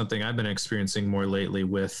speaks to something I've been experiencing more lately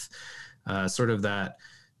with sort of that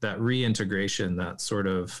reintegration, that sort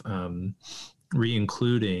of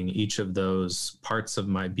re-including each of those parts of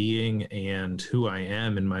my being and who I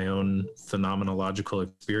am in my own phenomenological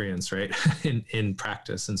experience, right? in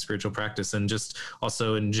practice and spiritual practice, and just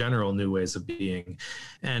also in general new ways of being.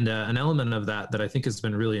 And an element of that I think has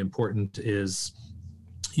been really important is,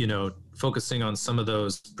 focusing on some of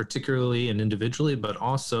those particularly and individually, but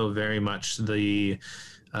also very much the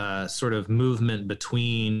sort of movement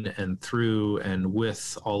between and through and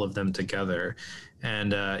with all of them together.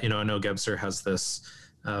 And, I know Gebser has this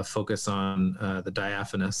focus on the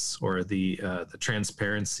diaphanous, or the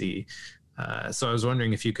transparency. So I was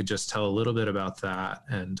wondering if you could just tell a little bit about that,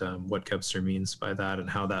 and what Gebser means by that, and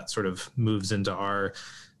how that sort of moves into our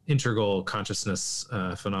integral consciousness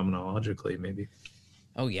phenomenologically, maybe.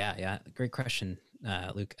 Oh yeah. Great question,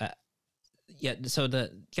 Luke. So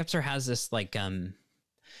the Gebser has this like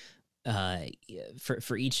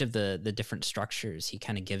for each of the different structures, he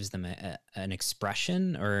kind of gives them an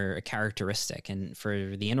expression or a characteristic. And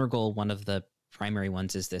for the integral, one of the primary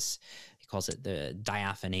ones is this, he calls it the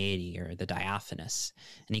diaphaneity, or the diaphanous.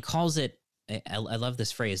 And he calls it, I love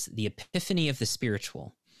this phrase, the epiphany of the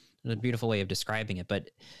spiritual. It's a beautiful way of describing it, but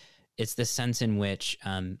it's this sense in which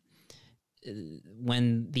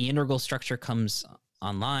when the integral structure comes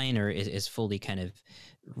online, or is fully kind of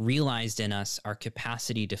realized in us, our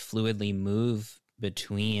capacity to fluidly move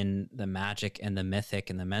between the magic and the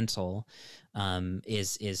mythic and the mental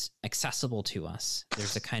is accessible to us.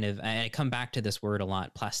 There's a kind of, I come back to this word a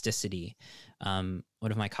lot, plasticity. One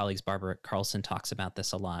of my colleagues, Barbara Carlson, talks about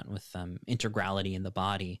this a lot with integrality in the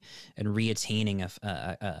body, and reattaining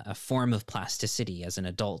a form of plasticity as an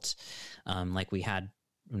adult, like we had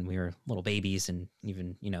when we were little babies, and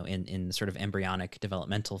even, in sort of embryonic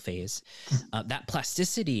developmental phase. That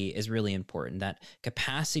plasticity is really important, that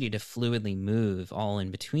capacity to fluidly move all in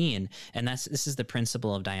between. And this is the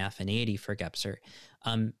principle of diaphaneity for Gebser.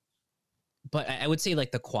 But I would say,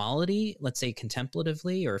 like, the quality, let's say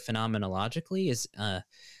contemplatively or phenomenologically, is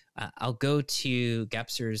I'll go to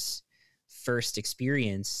Gebser's first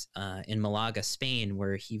experience in Malaga, Spain,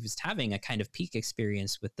 where he was having a kind of peak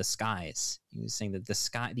experience with the skies. He was saying that the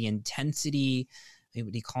sky, the intensity,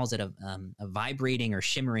 he calls it a vibrating or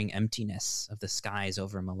shimmering emptiness of the skies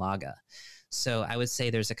over Malaga. So I would say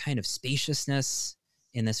there's a kind of spaciousness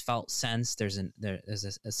in this felt sense. There's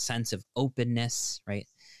a sense of openness, right?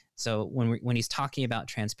 So when he's talking about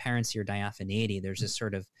transparency or diaphaneity, there's this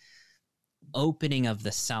sort of opening of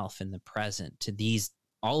the self in the present to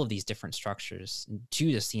all of these different structures,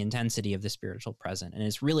 to just the intensity of the spiritual present. And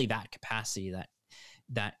it's really that capacity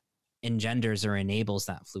that engenders or enables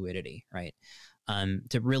that fluidity, right?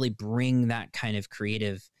 To really bring that kind of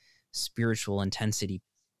creative spiritual intensity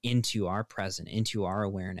into our present, into our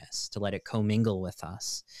awareness, to let it commingle with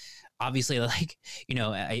us. Obviously, like,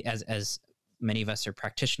 as many of us are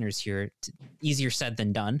practitioners here, easier said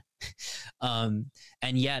than done. And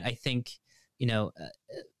yet I think,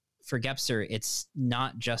 for Gebser, it's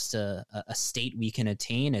not just a state we can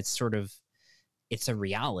attain. It's a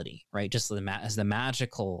reality, right? Just as the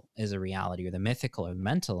magical is a reality, or the mythical or the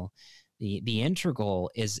mental, the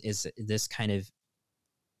integral is this kind of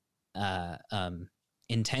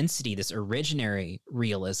intensity, this originary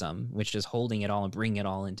realism, which is holding it all and bringing it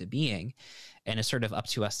all into being. And it's sort of up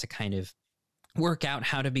to us to kind of work out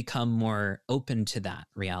how to become more open to that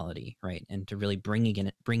reality, right? And to really bring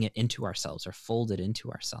it into ourselves, or fold it into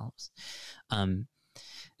ourselves.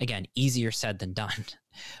 Again, easier said than done.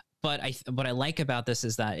 But what I like about this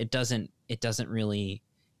is that it doesn't really,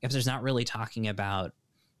 if there's not really talking about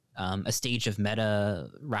a stage of meta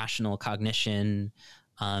rational cognition.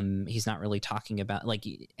 He's not really talking about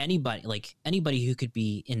anybody who could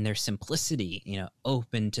be in their simplicity,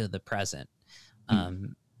 open to the present.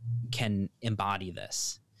 Can embody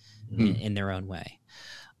this in their own way.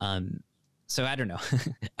 So I don't know.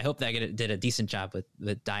 I hope that I did a decent job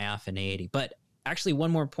with diaphaneity. But actually, one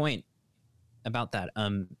more point about that.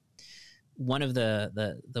 One of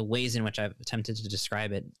the ways in which I've attempted to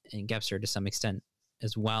describe it in Gebser to some extent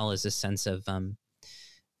as well, is this sense of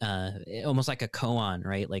almost like a koan,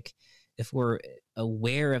 right? Like, if we're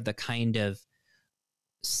aware of the kind of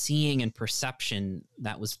seeing and perception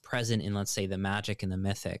that was present in, let's say, the magic and the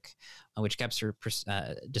mythic, which Gebser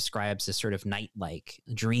describes as sort of night-like,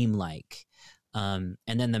 dream-like. And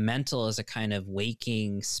then the mental is a kind of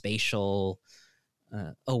waking, spatial,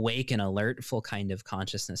 awake and alertful kind of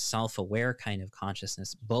consciousness, self-aware kind of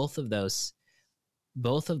consciousness. Both of those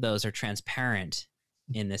are transparent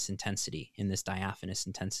in this intensity, in this diaphanous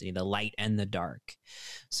intensity, the light and the dark.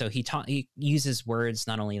 So he uses words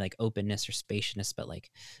not only like openness or spaciousness, but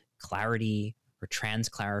like clarity or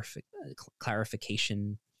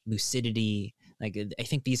clarification, lucidity. Like, I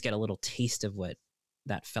think these get a little taste of what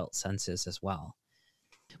that felt sense is as well.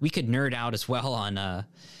 We could nerd out as well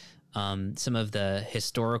on some of the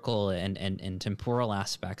historical and temporal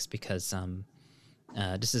aspects, because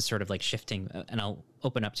this is sort of like shifting, and I'll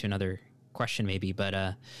open up to another question maybe,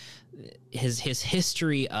 but his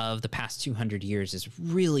history of the past 200 years is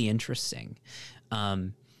really interesting.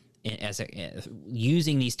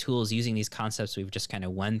 using these tools, using these concepts we've just kind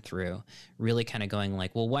of went through, really kind of going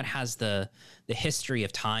like, well, what has the history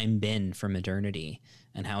of time been for modernity,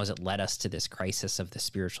 and how has it led us to this crisis of the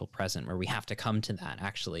spiritual present, where we have to come to that,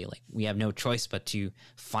 actually, like we have no choice but to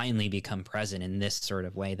finally become present in this sort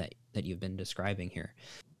of way that you've been describing here.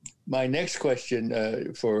 My next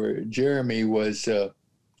question for Jeremy was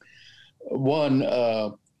one.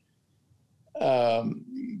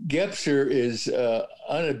 Gebser is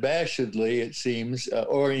unabashedly, it seems,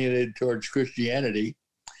 oriented towards Christianity,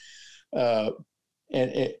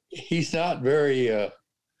 and he's not very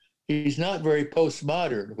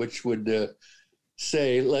postmodern, which would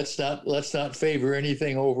say let's not favor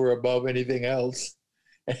anything over above anything else.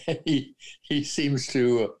 And he seems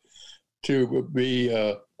to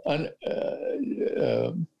be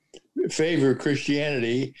favor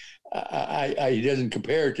Christianity. He doesn't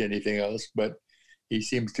compare it to anything else, but he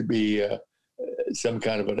seems to be some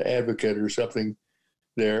kind of an advocate or something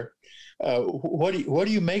there. What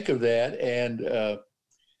do you make of that? And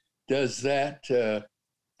does that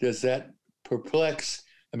perplex?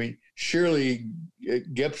 I mean, surely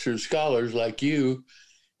Gebser scholars like you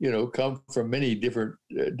come from many different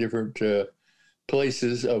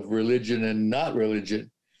places of religion and not religion.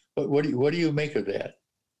 But what do you make of that?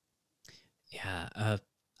 Yeah,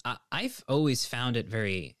 I've always found it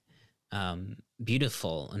very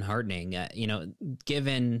beautiful and heartening.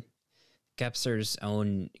 Given Gebser's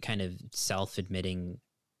own kind of self-admitting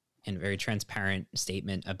and very transparent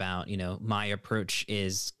statement about, my approach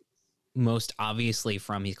is most obviously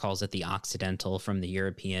from, he calls it the Occidental, from the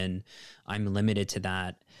European. I'm limited to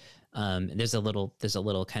that. There's a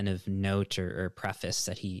little kind of note or preface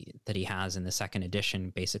that he has in the second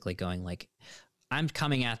edition, basically going like, I'm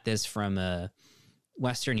coming at this from a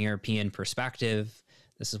Western European perspective.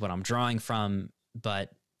 This is what I'm drawing from, but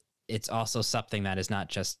it's also something that is not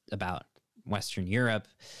just about Western Europe.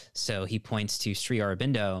 So he points to Sri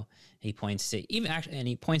Aurobindo. He points to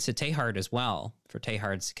he points to Teilhard as well for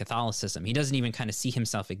Teilhard's Catholicism. He doesn't even kind of see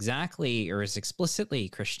himself exactly or as explicitly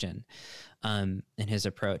Christian in his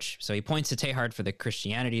approach. So he points to Teilhard for the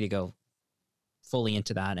Christianity to go fully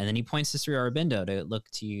into that, and then he points to Sri Aurobindo to look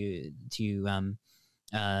to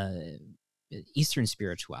Eastern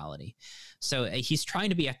spirituality. So he's trying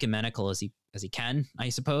to be ecumenical as he can, I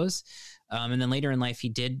suppose. And then later in life, he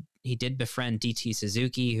did befriend D.T.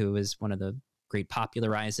 Suzuki, who was one of the great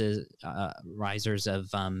popularizers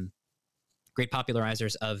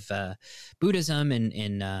of Buddhism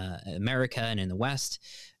in America and in the West.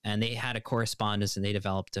 And they had a correspondence, and they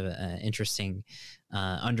developed an interesting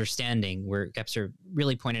understanding where Gebser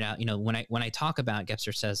really pointed out, when I talk about,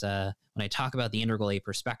 Gebser says, when I talk about the integral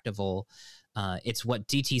aperspectival, it's what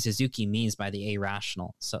D.T. Suzuki means by the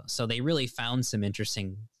arational. So they really found some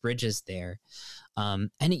interesting bridges there. And,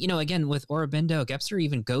 again, with Aurobindo, Gebser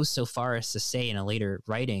even goes so far as to say in a later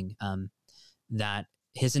writing that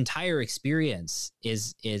his entire experience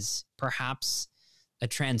is perhaps a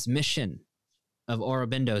transmission of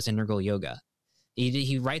Aurobindo's integral yoga.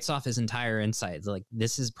 He writes off his entire insights. Like,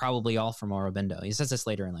 this is probably all from Aurobindo. He says this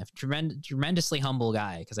later in life. Tremendously humble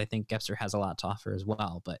guy, because I think Gebser has a lot to offer as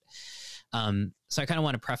well. But so I kind of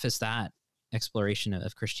want to preface that exploration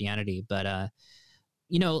of Christianity. But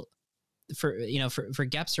for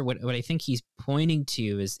Gebser, what I think he's pointing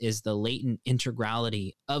to is the latent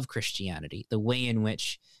integrality of Christianity, the way in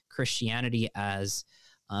which Christianity as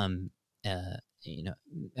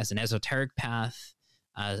as an esoteric path,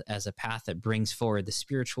 as a path that brings forward the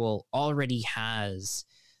spiritual, already has,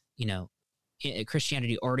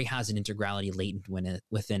 Christianity already has an integrality latent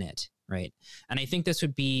within it, right? And I think this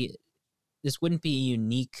wouldn't be a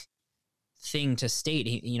unique thing to state.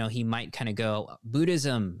 He might kind of go,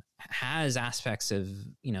 Buddhism has aspects of,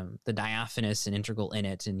 the diaphanous and integral in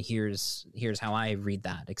it, and here's how I read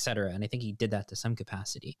that, etc. And I think he did that to some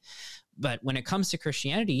capacity. But when it comes to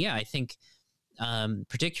Christianity, yeah, I think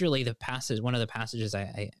particularly one of the passages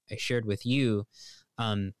I shared with you,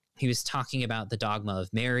 he was talking about the dogma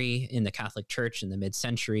of Mary in the Catholic Church in the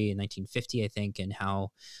mid-century in 1950, I think, and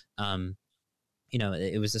how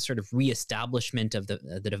it was a sort of reestablishment of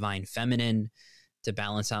the divine feminine to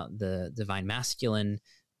balance out the divine masculine.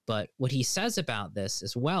 But what he says about this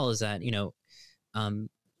as well is that,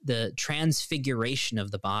 the transfiguration of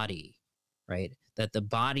the body, right? That the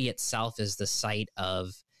body itself is the site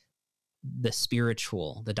of the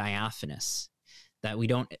spiritual, the diaphanous, that we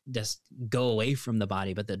don't just go away from the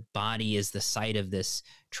body, but the body is the site of this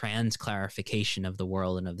transclarification of the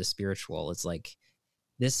world and of the spiritual. It's like,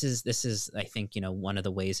 this is, I think, one of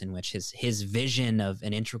the ways in which his vision of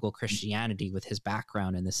an integral Christianity with his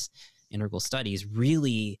background in this integral studies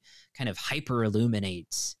really kind of hyper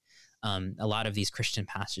illuminates a lot of these Christian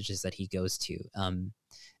passages that he goes to.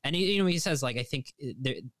 And he says, like, I think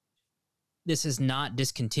this is not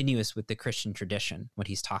discontinuous with the Christian tradition, what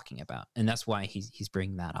he's talking about. And that's why he's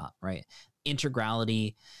bringing that up, right?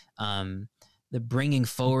 Integrality, the bringing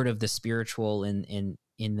forward of the spiritual in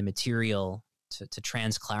the material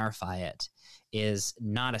to clarify it is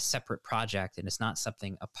not a separate project, and it's not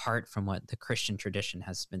something apart from what the Christian tradition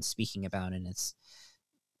has been speaking about in its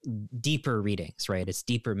deeper readings, right? It's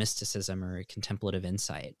deeper mysticism or contemplative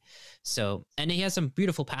insight. So, and he has some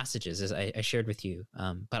beautiful passages, as I shared with you,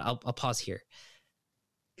 but I'll pause here.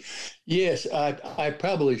 Yes, I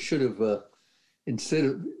probably should have, instead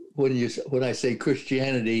of when I say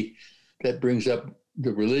Christianity, that brings up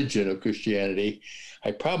the religion of Christianity,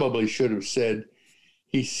 I probably should have said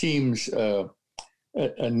he seems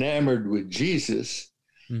enamored with Jesus.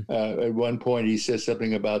 At one point, he says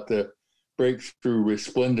something about the breakthrough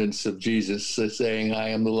resplendence of Jesus, saying, "I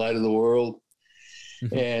am the light of the world."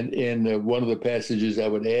 Mm-hmm. And in one of the passages I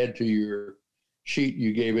would add to your sheet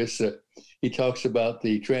you gave us, he talks about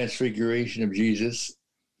the transfiguration of Jesus,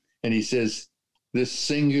 and he says, "This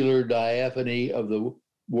singular diaphany of the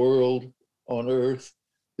world on earth,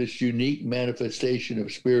 this unique manifestation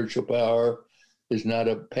of spiritual power, is not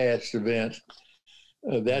a past event."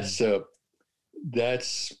 That's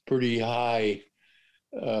pretty high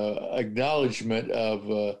acknowledgement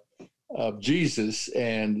of Jesus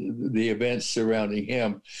and the events surrounding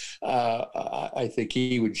him. I think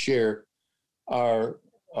he would share our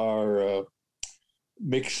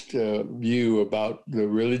mixed view about the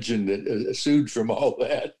religion that ensued from all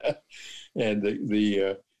that, and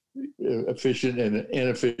the efficient and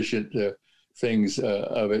inefficient things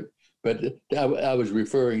of it. But I was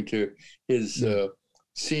referring to his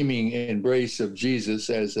seeming embrace of Jesus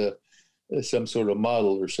as some sort of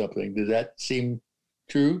model or something. Does that seem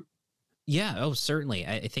true? Yeah. Oh, certainly.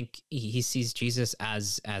 I think he sees Jesus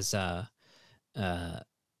as an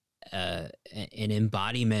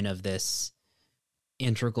embodiment of this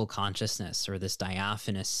integral consciousness, or this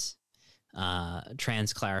diaphanous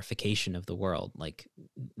transclarification of the world, like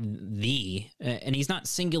and he's not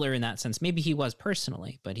singular in that sense. Maybe he was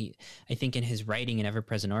personally, but I think in his writing in Ever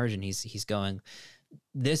Present Origin, he's going,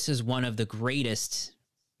 this is one of the greatest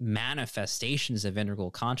manifestations of integral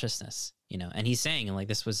consciousness, and he's saying, like,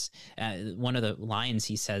 this was one of the lines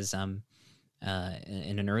he says in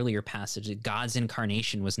an earlier passage, God's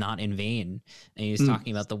incarnation was not in vain. And he was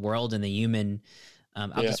talking about the world and the human.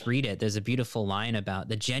 I'll just read it. There's a beautiful line about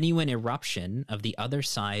the genuine eruption of the other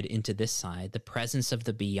side into this side, the presence of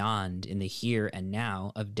the beyond in the here and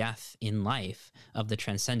now, of death in life, of the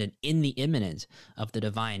transcendent in the immanent, of the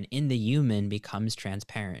divine in the human, becomes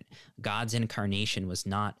transparent. God's incarnation was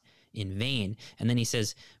not in vain. And then he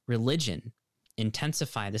says, religion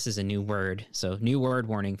intensify. This is a new word. So new word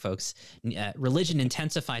warning, folks. Religion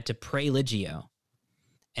intensified to preligio.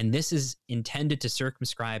 And this is intended to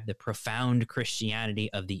circumscribe the profound Christianity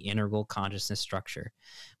of the integral consciousness structure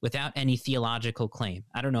without any theological claim.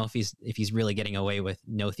 I don't know if he's really getting away with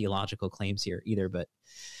no theological claims here either, but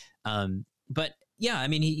yeah, I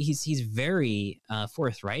mean, he's very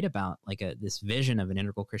forthright about like this vision of an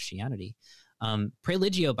integral Christianity.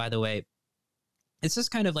 Preligio, by the way, it's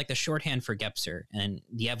just kind of like the shorthand for Gebser and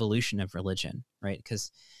the evolution of religion, right? Because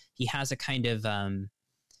he has a kind of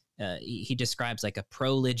he describes like a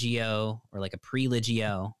proligio or like a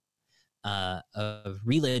preligio of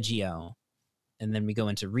religio, and then we go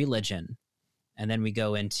into religion, and then we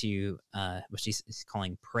go into which he's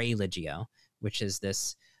calling preligio, which is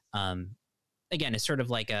this again, it's sort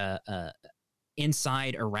of like a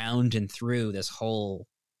inside, around, and through this whole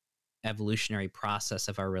evolutionary process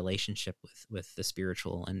of our relationship with the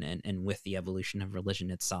spiritual and with the evolution of religion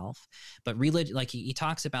itself. But religion, like he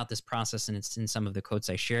talks about this process, and it's in some of the quotes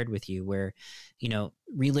I shared with you, where,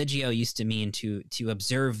 religio used to mean to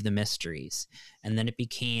observe the mysteries, and then it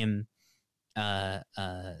became the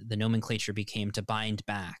nomenclature became to bind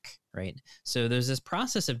back, right? So there's this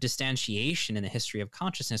process of distantiation in the history of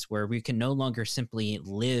consciousness where we can no longer simply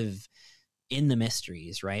live in the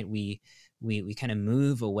mysteries, right? We kind of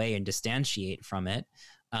move away and distantiate from it.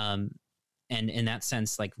 And in that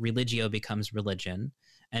sense, like religio becomes religion.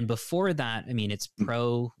 And before that, I mean, it's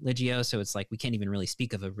pro-ligio. So it's like, we can't even really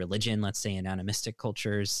speak of a religion, let's say in animistic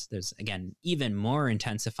cultures. There's, again, even more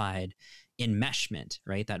intensified enmeshment,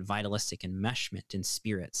 right? That vitalistic enmeshment in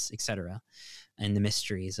spirits, etc., and the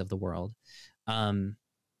mysteries of the world.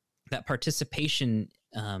 That participation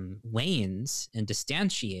wanes and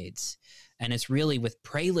distantiates. And it's really with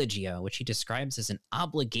preligio, which he describes as an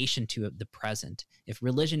obligation to the present. If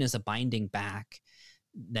religion is a binding back,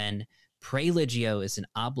 then preligio is an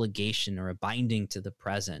obligation or a binding to the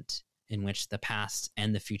present, in which the past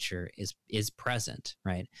and the future is present,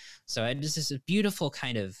 right? So it's just a beautiful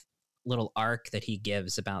kind of little arc that he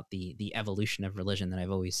gives about the evolution of religion that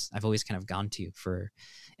I've always kind of gone to for.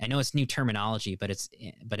 I know it's new terminology, but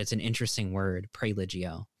it's an interesting word,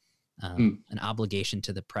 praeligio. An obligation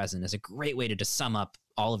to the present is a great way to just sum up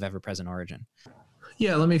all of ever-present origin.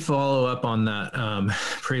 Yeah, let me follow up on that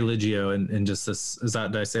praeligio and just this.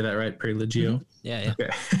 Did I say that right? Praeligio. Mm-hmm. Yeah. Okay.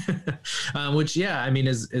 Which, yeah, I mean,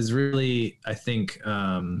 is really, I think,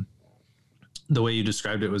 the way you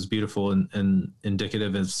described it was beautiful and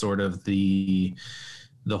indicative of sort of the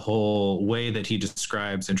whole way that he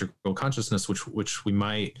describes integral consciousness, which we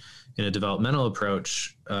might, in a developmental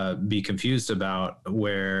approach, be confused about,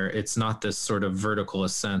 where it's not this sort of vertical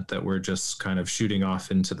ascent that we're just kind of shooting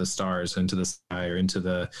off into the stars, into the sky, or into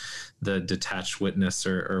the detached witness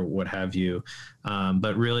or what have you,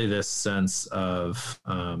 but really this sense of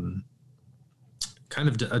kind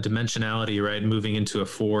of a dimensionality, right? Moving into a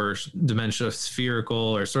four-dimensional spherical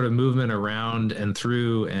or sort of movement around and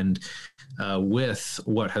through and with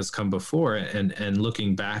what has come before, and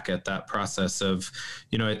looking back at that process of,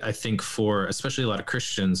 I think for especially a lot of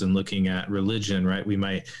Christians and looking at religion, right? We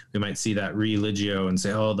might see that religio and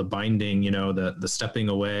say, oh, the binding, the stepping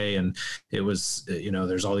away, and it was,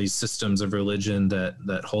 there's all these systems of religion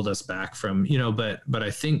that hold us back from, but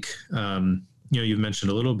I think, you've mentioned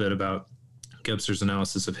a little bit about Gebser's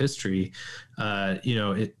analysis of history.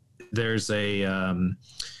 There's a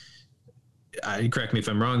correct me if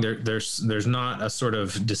I'm wrong. There's not a sort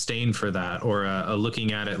of disdain for that, or a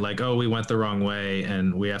looking at it like, oh, we went the wrong way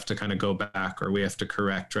and we have to kind of go back, or we have to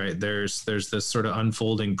correct. Right? There's this sort of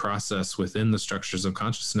unfolding process within the structures of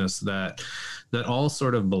consciousness that all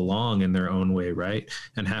sort of belong in their own way, right?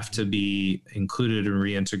 And have to be included and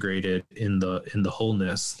reintegrated in the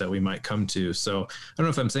wholeness that we might come to. So I don't know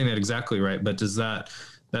if I'm saying that exactly right, but does that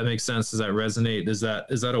make sense? Does that resonate? Is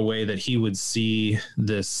that a way that he would see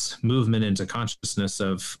this movement into consciousness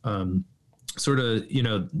of sort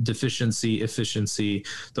of, deficiency, efficiency?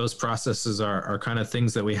 Those processes are kind of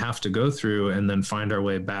things that we have to go through and then find our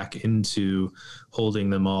way back into holding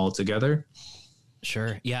them all together.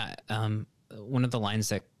 Sure. Yeah. One of the lines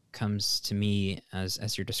that comes to me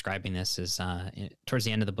as you're describing this is towards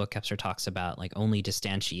the end of the book, Gebser talks about like only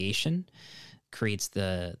distantiation creates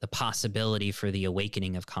the possibility for the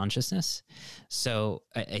awakening of consciousness. So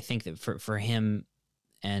I think that for him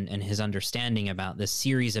and his understanding about this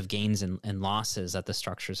series of gains and losses that the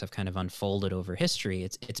structures have kind of unfolded over history,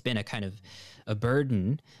 it's been a kind of a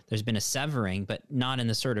burden. There's been a severing, but not in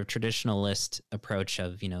the sort of traditionalist approach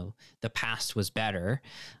of, the past was better.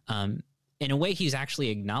 In a way, he's actually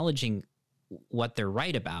acknowledging what they're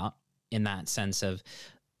right about, in that sense of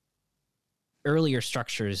earlier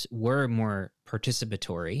structures were more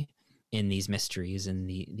participatory in these mysteries and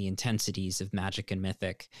the intensities of magic and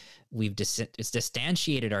mythic. We've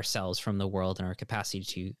distantiated ourselves from the world and our capacity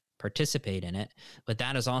to participate in it, but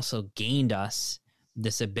that has also gained us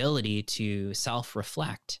this ability to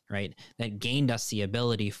self-reflect, right? That gained us the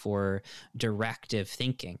ability for directive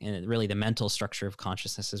thinking, and really the mental structure of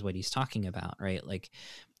consciousness is what he's talking about, right? Like,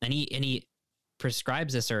 and he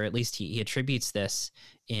prescribes this, or at least he attributes this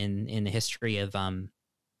in the history of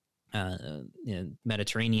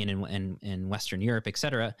Mediterranean and Western Europe,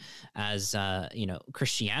 etc., as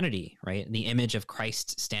Christianity, right? The image of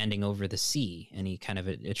Christ standing over the sea, and he kind of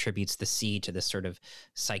attributes the sea to this sort of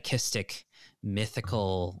psychistic,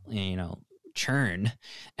 mythical, churn,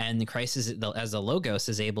 and the Christ as the Logos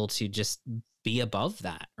is able to just be above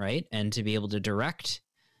that, right, and to be able to direct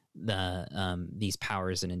these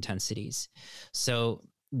powers and intensities. So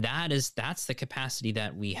that's the capacity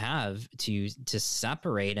that we have to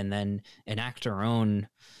separate and then enact our own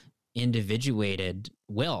individuated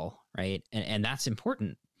will, right? And that's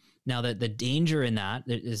important. Now, that the danger in that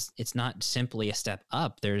is, it's not simply a step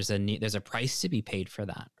up. There's a price to be paid for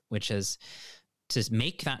that, which is to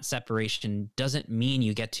make that separation doesn't mean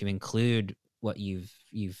you get to include what you've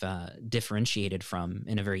differentiated from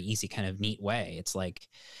in a very easy kind of neat way. It's like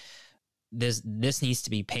this needs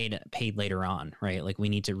to be paid later on, right? Like we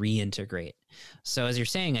need to reintegrate. So as you're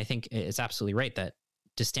saying, I think it's absolutely right that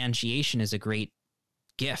distantiation is a great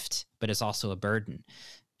gift, but it's also a burden.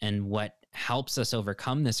 And what helps us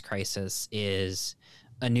overcome this crisis is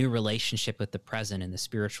a new relationship with the present and the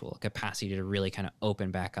spiritual capacity to really kind of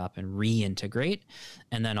open back up and reintegrate.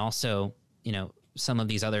 And then also, some of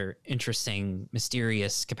these other interesting,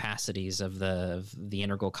 mysterious capacities of the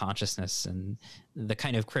integral consciousness and the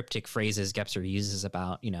kind of cryptic phrases Gebser uses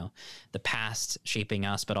about, the past shaping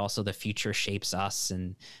us, but also the future shapes us.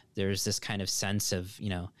 And there's this kind of sense of,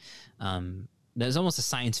 there's almost a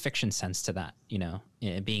science fiction sense to that,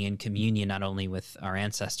 being in communion not only with our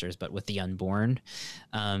ancestors but with the unborn,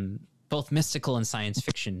 both mystical and science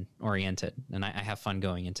fiction oriented. And I have fun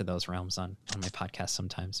going into those realms on my podcast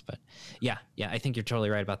sometimes. But yeah, I think you're totally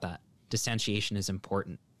right about that. Distantiation is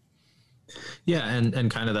important. Yeah,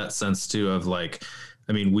 and kind of that sense too of like,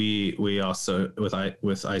 I mean, we also with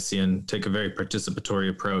ICN take a very participatory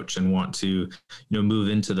approach and want to, move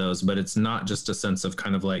into those, but it's not just a sense of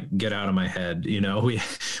kind of like, get out of my head.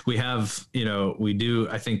 We have, we do,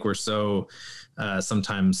 I think we're so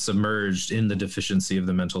sometimes submerged in the deficiency of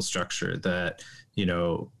the mental structure that,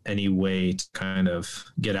 any way to kind of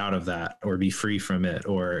get out of that or be free from it,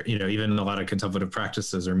 or, even a lot of contemplative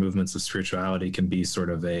practices or movements of spirituality can be sort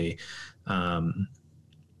of a,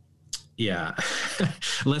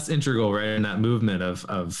 less integral, right, in that movement of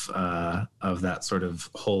that sort of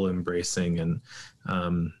whole embracing and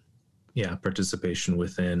participation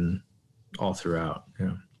within all throughout.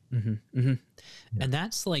 Yeah. Mm-hmm, mm-hmm. Yeah. And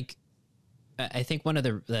that's like, I think one of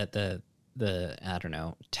the I don't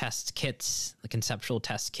know, test kits, the conceptual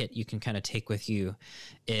test kit you can kind of take with you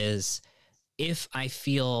is, if I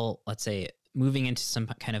feel, let's say, moving into some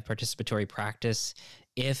kind of participatory practice,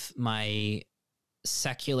 if my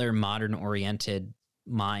secular, modern oriented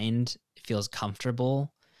mind feels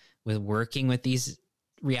comfortable with working with these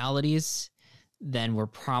realities, then we're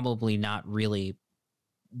probably not really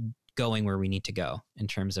going where we need to go in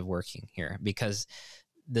terms of working here, because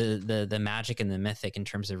the magic and the mythic in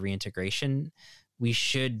terms of reintegration, we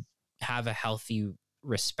should have a healthy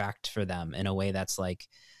respect for them in a way that's like,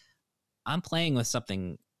 I'm playing with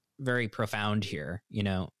something very profound here,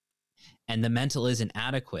 and the mental isn't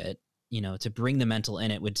adequate, to bring the mental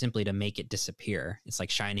in. It would simply to make it disappear. It's like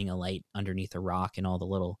shining a light underneath a rock and all the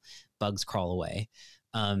little bugs crawl away.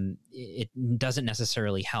 It doesn't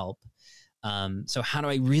necessarily help. So how do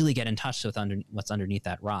I really get in touch with what's underneath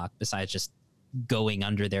that rock, besides just going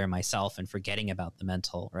under there myself and forgetting about the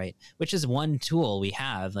mental, right? Which is one tool we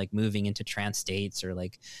have, like moving into trance states, or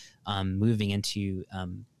like moving into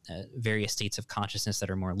various states of consciousness that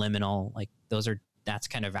are more liminal. Like that's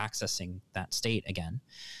kind of accessing that state again.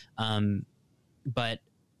 But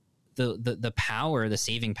the power, the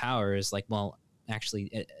saving power is like, well,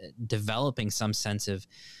 actually developing some sense of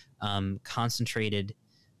concentrated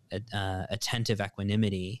attentive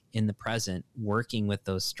equanimity in the present, working with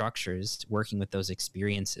those structures, working with those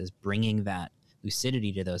experiences, bringing that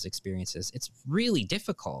lucidity to those experiences. It's really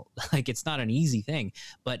difficult. Like, it's not an easy thing,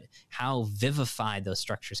 but how vivified those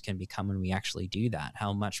structures can become when we actually do that,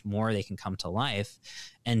 how much more they can come to life,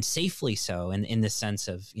 and safely so. And in the sense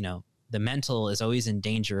of, the mental is always in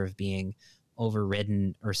danger of being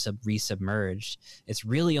overridden or resubmerged. It's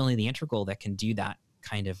really only the integral that can do that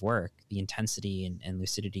kind of work, the intensity and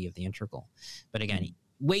lucidity of the integral. But again,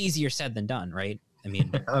 way easier said than done, right? I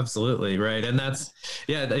mean, absolutely right. And that's,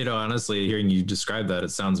 honestly, hearing you describe that, it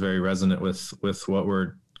sounds very resonant with what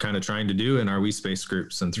we're kind of trying to do in our We Space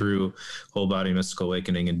groups and through Whole Body Mystical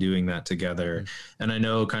Awakening, and doing that together. Mm-hmm. And I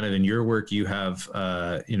know kind of in your work, you have,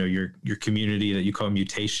 your community that you call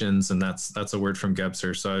Mutations, and that's a word from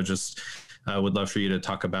Gebser. So I just would love for you to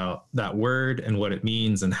talk about that word and what it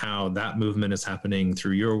means and how that movement is happening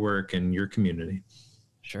through your work and your community.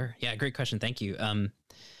 Sure. Yeah. Great question. Thank you.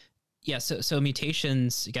 So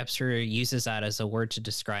Mutations, Gebser uses that as a word to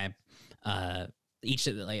describe each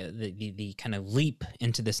of the kind of leap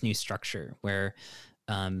into this new structure, where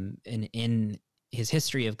in his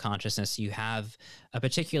history of consciousness, you have a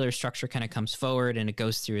particular structure kind of comes forward, and it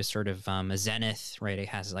goes through a sort of a zenith, right? It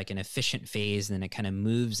has like an efficient phase, and then it kind of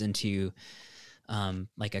moves into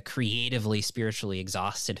like a creatively, spiritually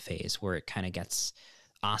exhausted phase, where it kind of gets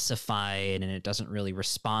ossified and it doesn't really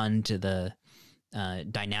respond to the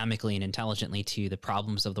dynamically and intelligently to the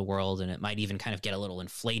problems of the world. And it might even kind of get a little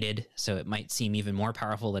inflated. So it might seem even more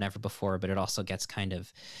powerful than ever before, but it also gets kind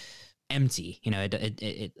of empty.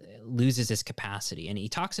 It loses its capacity. And he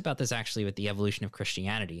talks about this actually with the evolution of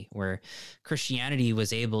Christianity, where Christianity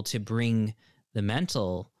was able to bring the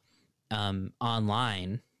mental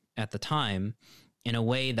online at the time in a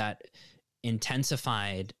way that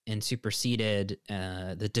intensified and superseded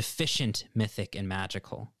the deficient mythic and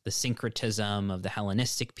magical, the syncretism of the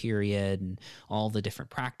Hellenistic period and all the different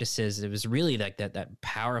practices. It was really like that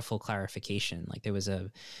powerful clarification. Like there was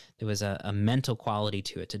a mental quality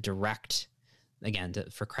to it to direct, again,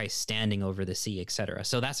 for Christ standing over the sea, etc.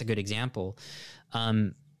 So that's a good example.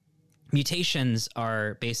 Mutations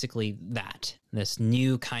are basically this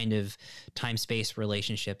new kind of time-space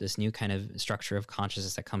relationship, this new kind of structure of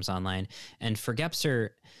consciousness that comes online. And for Gebser,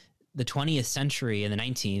 the 20th century and the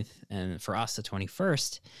 19th, and for us, the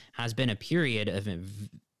 21st, has been a period of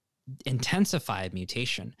intensified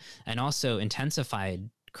mutation and also intensified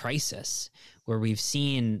crisis, where we've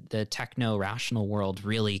seen the techno-rational world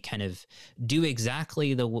really kind of do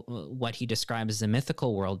exactly what he describes as the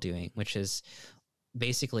mythical world doing, which is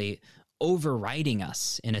basically overriding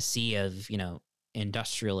us in a sea of,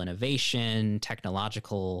 industrial innovation,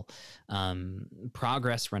 technological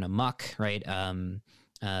progress run amok, right?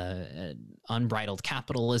 Unbridled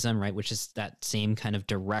capitalism, right? Which is that same kind of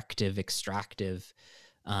directive, extractive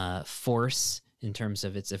force in terms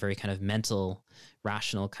of it's a very kind of mental,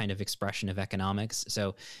 rational kind of expression of economics.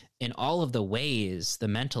 So in all of the ways, the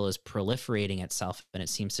mental is proliferating itself and it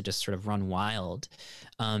seems to just sort of run wild.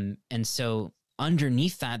 And so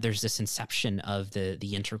underneath that, there's this inception of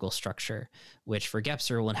the integral structure, which for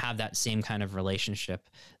Gebser will have that same kind of relationship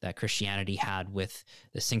that Christianity had with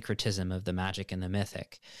the syncretism of the magic and the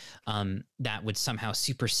mythic, that would somehow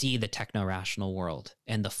supersede the techno-rational world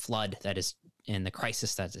and the flood that is in the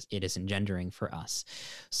crisis that it is engendering for us.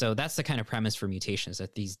 So that's the kind of premise for mutations,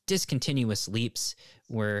 that these discontinuous leaps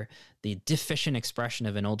where the deficient expression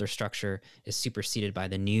of an older structure is superseded by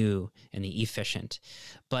the new and the efficient.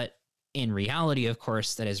 But in reality, of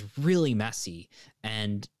course, that is really messy,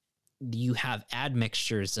 and you have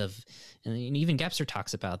admixtures of, and even Gebser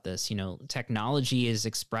talks about this, technology is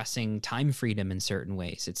expressing time freedom in certain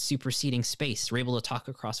ways. It's superseding space. We're able to talk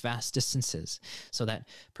across vast distances. So that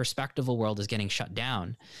perspectival world is getting shut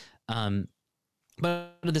down.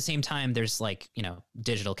 But at the same time, there's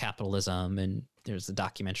digital capitalism, and there's the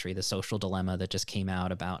documentary, The Social Dilemma, that just came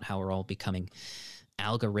out about how we're all becoming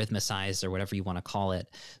algorithmicized, or whatever you want to call it.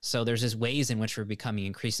 So there's just ways in which we're becoming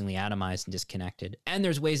increasingly atomized and disconnected, and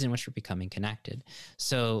there's ways in which we're becoming connected.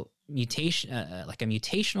 So mutation, like a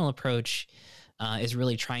mutational approach, is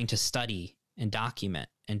really trying to study and document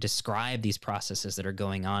and describe these processes that are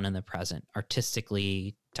going on in the present,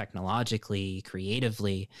 artistically, technologically,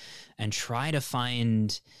 creatively, and try to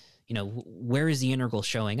find, where is the integral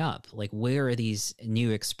showing up? Like, where are these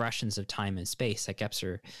new expressions of time and space that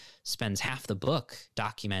Gebser spends half the book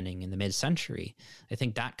documenting in the mid-century? I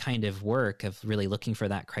think that kind of work of really looking for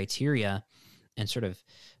that criteria and sort of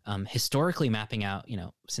historically mapping out,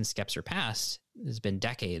 since Gebser passed, there's been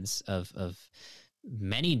decades of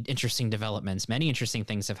many interesting developments, many interesting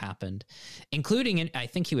things have happened, including, I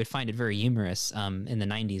think he would find it very humorous in the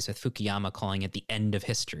 90s with Fukuyama calling it the end of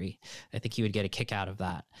history. I think he would get a kick out of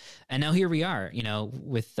that. And now here we are,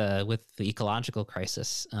 with the ecological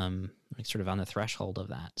crisis, sort of on the threshold of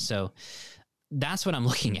that. So that's what I'm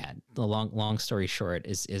looking at. The long story short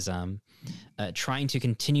is trying to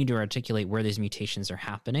continue to articulate where these mutations are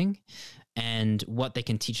happening and what they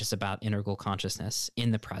can teach us about integral consciousness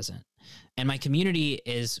in the present. And my community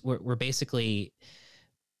is, we're basically,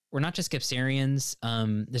 we're not just Gebserians.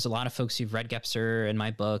 There's a lot of folks who've read Gebser and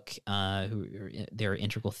my book, they're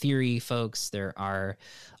integral theory folks. There are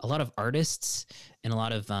a lot of artists and a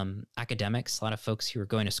lot of academics, a lot of folks who are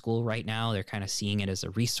going to school right now. They're kind of seeing it as a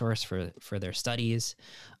resource for their studies.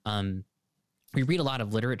 We read a lot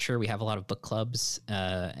of literature. We have a lot of book clubs.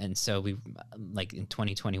 And so we, like in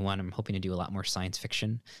 2021, I'm hoping to do a lot more science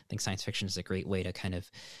fiction. I think science fiction is a great way to kind of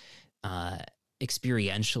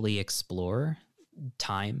experientially explore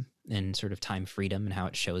time and sort of time freedom and how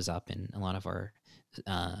it shows up in a lot of our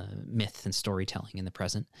myth and storytelling in the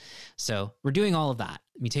present. So we're doing all of that.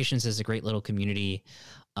 Mutations is a great little community.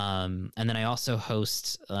 And then I also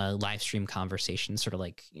host live stream conversations, sort of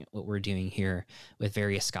like what we're doing here with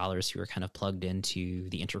various scholars who are kind of plugged into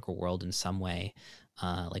the integral world in some way.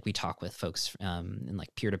 Like we talk with folks in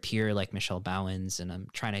like peer-to-peer, like Michelle Bowens, and I'm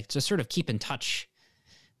trying to just sort of keep in touch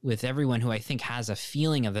with everyone who I think has a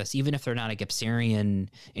feeling of this, even if they're not a Gebserian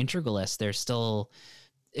integralist, they're still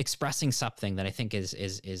expressing something that I think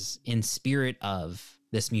is in spirit of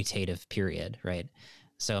this mutative period, right?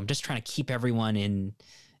 So I'm just trying to keep everyone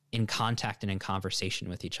in contact and in conversation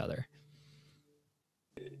with each other.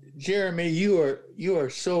 Jeremy, you are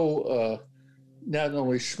so not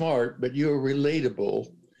only smart, but you're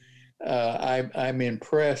relatable. I'm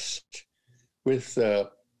impressed with,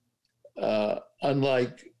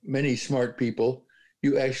 unlike many smart people,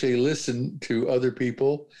 you actually listen to other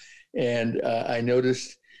people. And I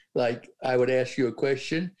noticed, like, I would ask you a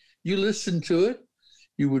question, you listen to it,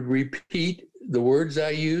 you would repeat the words I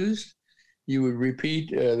used, you would repeat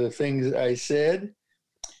the things I said,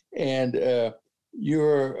 and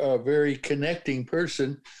you're a very connecting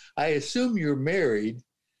person. I assume you're married.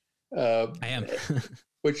 I am.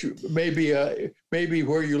 Which maybe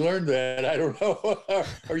where you learned that, I don't know,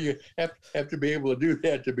 or you have to be able to do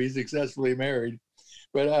that to be successfully married.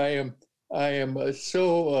 But I am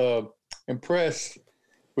so impressed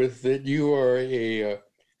with that you are a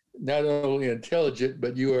not only intelligent,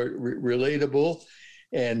 but you are relatable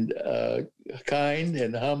and kind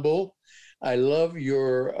and humble. I love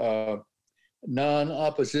your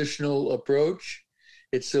non-oppositional approach.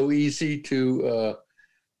 It's so easy to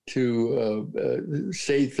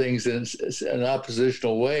say things in an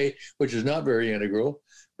oppositional way, which is not very integral.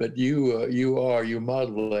 But you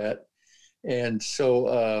model that, and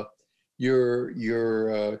so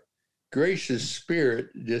your gracious spirit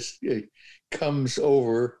just comes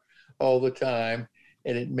over all the time,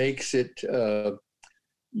 and it makes it.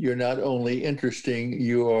 You're not only interesting,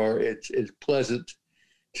 it's pleasant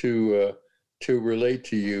to relate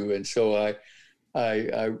to you, and so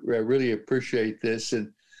I really appreciate this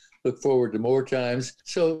and look forward to more times.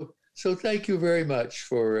 So thank you very much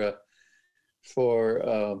for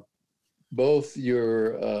both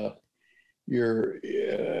your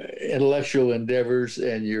intellectual endeavors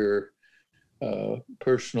and your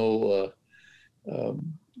personal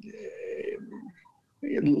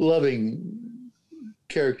loving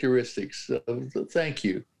characteristics. So thank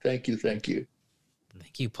you. Thank you,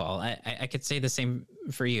 Paul. I could say the same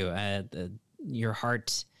for you. Your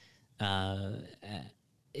heart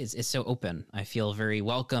is so open. I feel very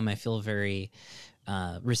welcome. I feel very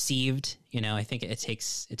received. I think it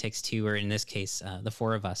takes two, or in this case, the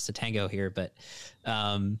four of us to tango here. But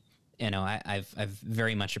I've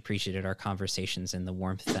very much appreciated our conversations and the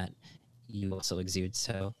warmth that you also exude.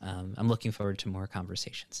 So I'm looking forward to more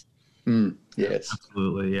conversations. Yes,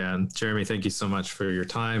 absolutely. Yeah. And Jeremy, thank you so much for your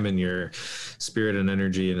time and your spirit and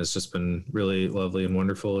energy. And it's just been really lovely and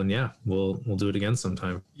wonderful. And yeah, we'll do it again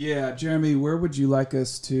sometime. Yeah. Jeremy, where would you like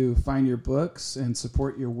us to find your books and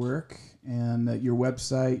support your work and your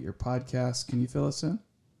website, your podcast? Can you fill us in?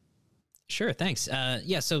 Sure. Thanks.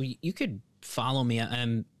 So you could follow me.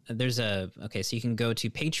 So you can go to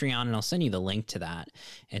Patreon, and I'll send you the link to that.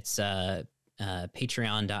 It's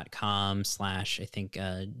patreon.com/ I think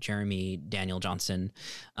Jeremy Daniel Johnson,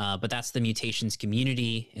 but that's the Mutations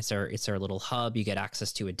community. It's our little hub. You get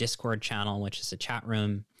access to a Discord channel, which is a chat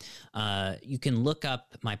room. You can look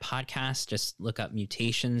up my podcast. Just look up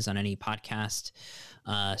Mutations on any podcast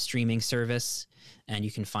streaming service, and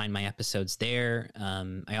you can find my episodes there.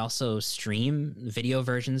 I also stream video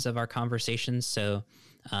versions of our conversations, so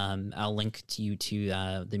I'll link you to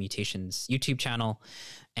the Mutations YouTube channel.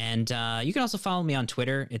 And you can also follow me on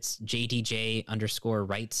Twitter. It's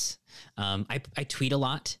JDJ_writes. I tweet a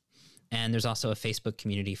lot, and there's also a Facebook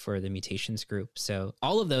community for the Mutations group. So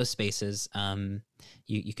all of those spaces,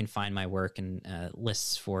 you can find my work and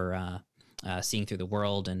lists for Seeing Through the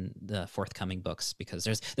World and the forthcoming books, because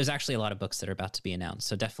there's actually a lot of books that are about to be announced.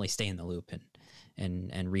 So definitely stay in the loop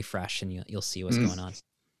and refresh, and you'll see what's going on.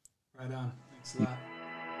 Right on. Thanks a lot.